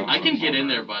 knew. I can get in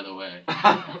there, by the way.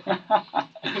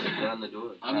 Down the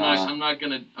door. I'm not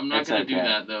gonna It's do okay.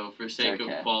 that though, for sake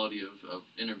okay. of quality of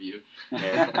interview.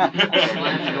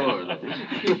 Slam door, though.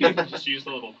 Just use the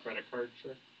little credit card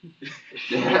trick.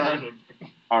 Yeah.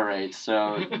 All right,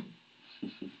 so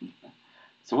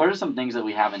what are some things that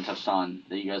we haven't touched on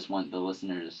that you guys want the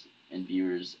listeners and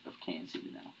viewers of KNC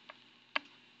to know?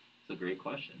 It's a great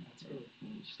question. We'll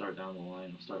start down the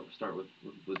line. We'll start with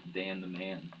Dan the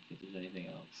man. If there's anything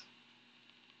else.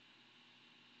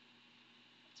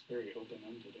 It's very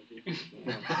open-ended of you.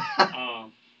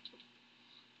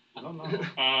 I don't know.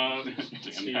 Dan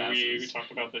See, we passes.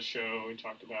 talked about the show. We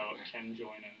talked about Ken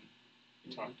joining.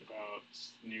 We talked about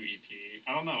new EP.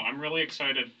 I don't know. I'm really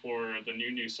excited for the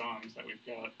new songs that we've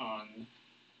got on,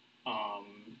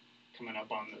 coming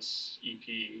up on this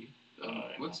EP.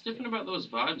 What's different about those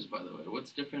vibes, by the way?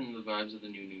 What's different in the vibes of the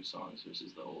new songs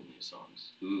versus the old new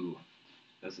songs? Ooh.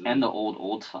 That's And the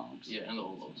old songs. Yeah, and the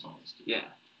old songs too. Yeah.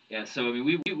 Yeah, so I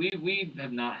mean, we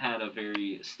have not had a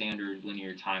very standard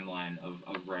linear timeline of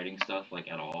writing stuff like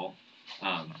at all.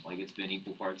 Like it's been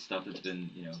equal parts stuff that's been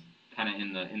kind of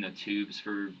in the tubes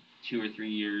for 2 or 3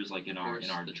 years, like in our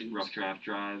The tubes. rough draft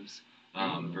drives,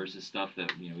 versus stuff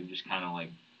that we just kind of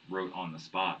like wrote on the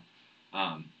spot.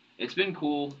 It's been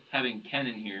cool having Ken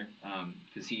in here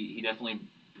because he definitely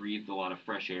breathed a lot of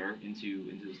fresh air into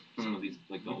some of these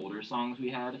like the older songs we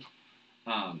had.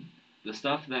 The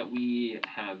stuff that we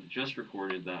have just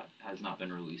recorded that has not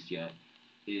been released yet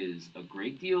is a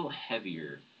great deal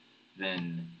heavier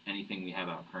than anything we have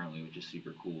out currently, which is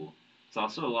super cool. It's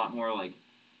also a lot more like,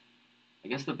 I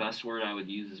guess the best word I would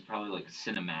use is probably like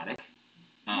cinematic.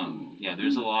 Yeah,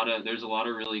 there's a lot of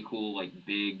really cool like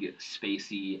big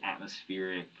spacey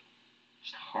atmospheric,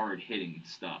 just hard hitting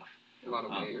stuff. A lot of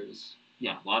layers.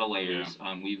 Yeah, a lot of layers.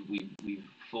 We've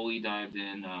fully dived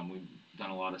in. We've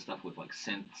done a lot of stuff with like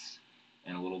synths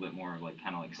and a little bit more of like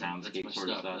kind of like soundscape sort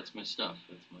of stuff. That's my stuff.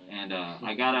 That's my. And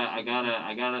I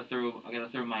gotta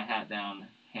throw my hat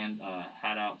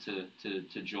out to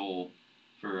Joel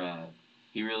for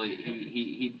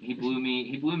he blew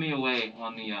me away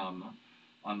on the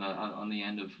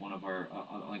end of one of our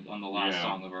on the last Yeah.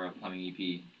 song of our upcoming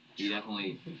EP. He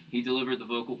definitely he delivered the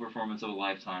vocal performance of a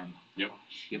lifetime. Yep.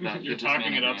 Give that. You're give this man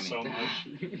talking a it up Grammy. so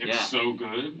much. It's Yeah. so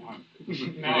good.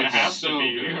 Now it It's has so to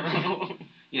be. good.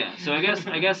 Yeah. So I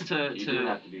guess to You do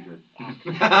have to be good.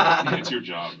 It's your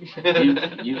job.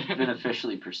 You've been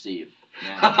officially perceived.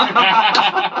 yeah.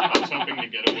 I was hoping to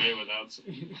get away without.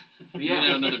 But You yeah.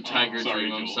 know, another tiger Sorry,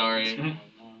 dream. I'm Joel. sorry.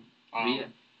 But yeah.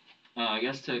 I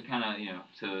guess to kind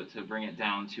of to bring it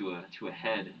down to a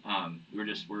head,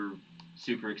 we're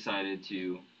super excited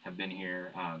to have been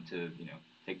here, to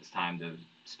take this time to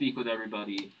speak with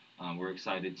everybody. We're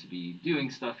excited to be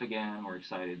doing stuff again. We're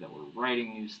excited that we're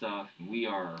writing new stuff. And we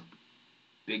are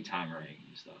big time writing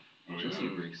new stuff, which is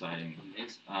super exciting.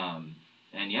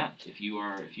 And yeah, if you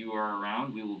are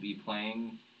around, we will be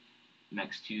playing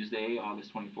next Tuesday,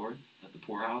 August 24th, at the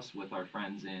Poorhouse with our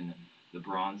friends in the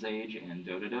Bronze Age and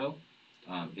Dododo.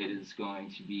 It is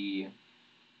going to be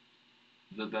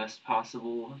the best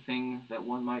possible thing that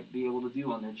one might be able to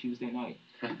do on their Tuesday night.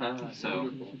 So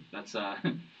that's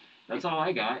all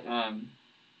I got.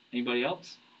 Anybody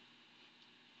else?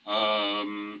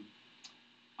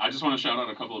 I just want to shout out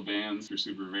a couple of bands. You're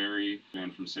Super Very, a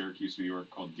band from Syracuse, New York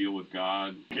called Deal with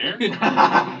God. Care?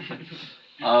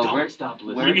 Where, stop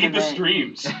where We can need the they-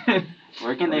 streams.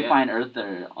 Where can Oh, they yeah. find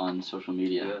Earther on social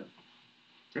media? Yeah.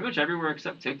 Pretty much everywhere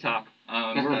except TikTok.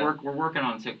 We're working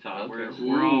on TikTok. Okay.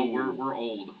 We're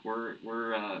old.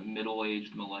 We're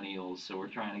middle-aged millennials, so we're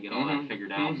trying to get all that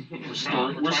figured out. We're trying to figure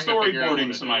out what storyboarding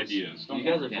it some is. ideas. Don't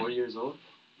You guys are Yeah. 40 years old?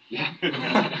 Yeah. No,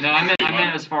 I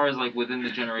meant as far as like within the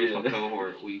generational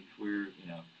cohort, we're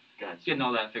Gotcha. getting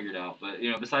all that figured out. But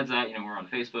besides that, we're on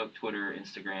Facebook, Twitter,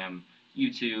 Instagram,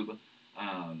 YouTube.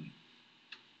 I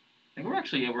think we're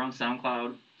on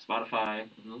SoundCloud, Spotify,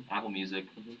 Mhm. Apple Music.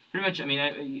 Mhm. Pretty much. I mean,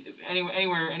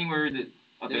 anywhere that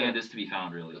a band is to be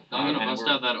found, really. I'm gonna And bust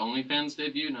we're- out that OnlyFans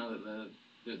debut now that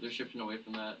they're shifting away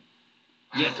from that.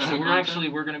 Yeah, type so of we're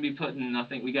content. gonna be putting. I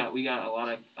think we got a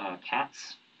lot of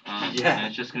cats. Yeah. And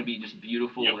it's just gonna be just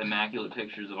beautiful, Yep. immaculate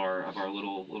pictures of our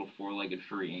little four-legged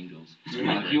furry angels.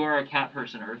 Yeah. If you are a cat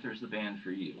person, Earther's the band for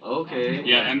you. Okay.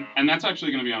 Yeah, and that's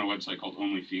actually going to be on a website called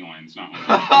Only Felines, not Only.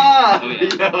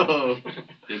 Oh, yeah. Yo.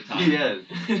 Big time. Yes.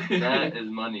 That is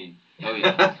money. Oh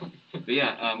yeah. But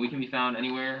yeah, we can be found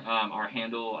anywhere. Our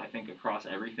handle, I think, across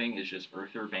everything is just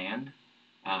Earther Band.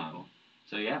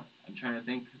 So yeah, I'm trying to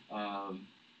think. On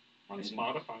Anything?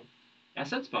 Spotify. I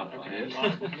said Spotify. Okay.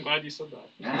 Yeah. I'm glad you said that.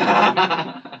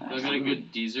 I got a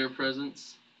good Deezer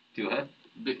presence. Do it.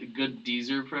 Good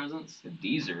Deezer presence. The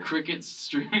Deezer. Cricket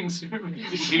streaming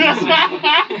service.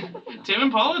 Tim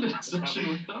and Paula did a session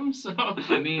with them, so.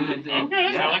 I mean, Okay. Is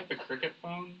yeah, that like the cricket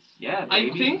phones? yeah. I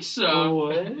Baby. think so.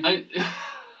 What?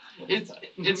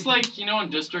 It's like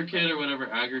on DistroKid or whatever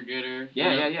aggregator.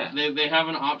 Yeah. They have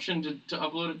an option to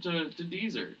upload it to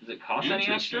Deezer. Does it cost any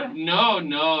extra? No.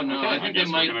 Okay, I I think guess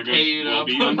they we're might gonna go- pay you to we'll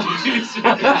be upload on to Deezer.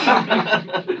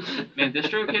 Man,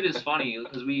 DistroKid is funny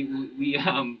because we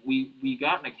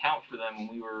got an account for them when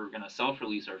we were gonna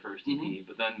self-release our first EP,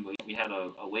 but then we had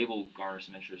a label garner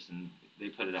some interest and they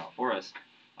put it out for us.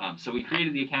 So we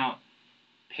created the account,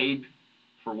 paid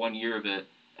for 1 year of it,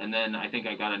 and then I think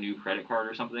I got a new credit card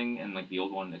or something, and like the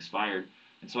old one expired.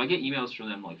 And so I get emails from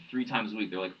them like 3 times a week.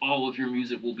 They're like, all of your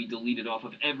music will be deleted off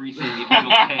of everything if you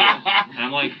don't pay. And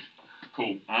I'm like,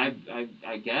 Cool. I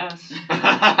guess.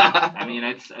 I mean,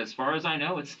 it's as far as I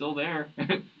know, it's still there.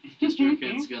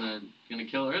 DistroKid's gonna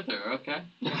kill Earther. Okay.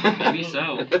 Maybe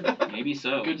so. Maybe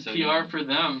so. Good So, PR for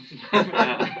them.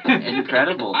 Yeah.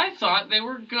 Incredible. I thought they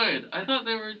were good. I thought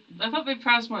they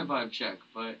passed my vibe check,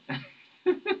 but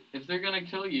if they're gonna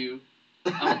kill you,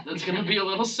 that's gonna be a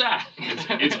little sad.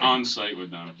 It's on site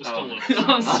with them. Just Oh. a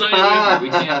little. On site. we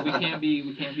can't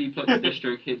be putting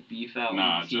DistroKid beef out.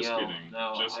 Nah, with just TL. kidding.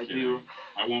 No, Just I kidding. do.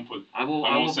 I won't put. I will.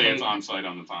 I will won't say pay. it's on site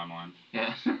on the timeline.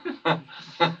 Yeah.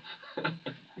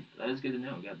 That is good to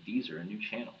know. We got Deezer, a new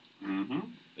channel. Mm-hmm.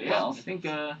 But yeah, Well, I think.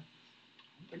 I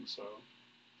think so.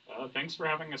 Thanks for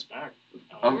having us back.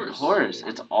 Of course. course,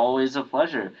 it's always a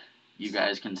pleasure. You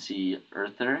guys can see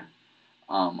Earther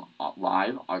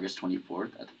live August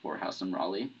 24th at the Poorhouse in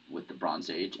Raleigh with the Bronze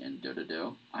Age and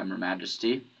Dododo. I'm Her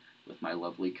Majesty with my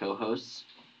lovely co-hosts.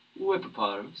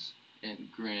 Whippopotamus. And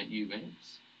Grant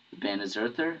Eubanks. The band is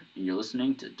Earther, and you're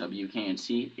listening to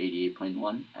WKNC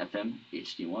 88.1 FM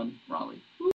HD1 Raleigh.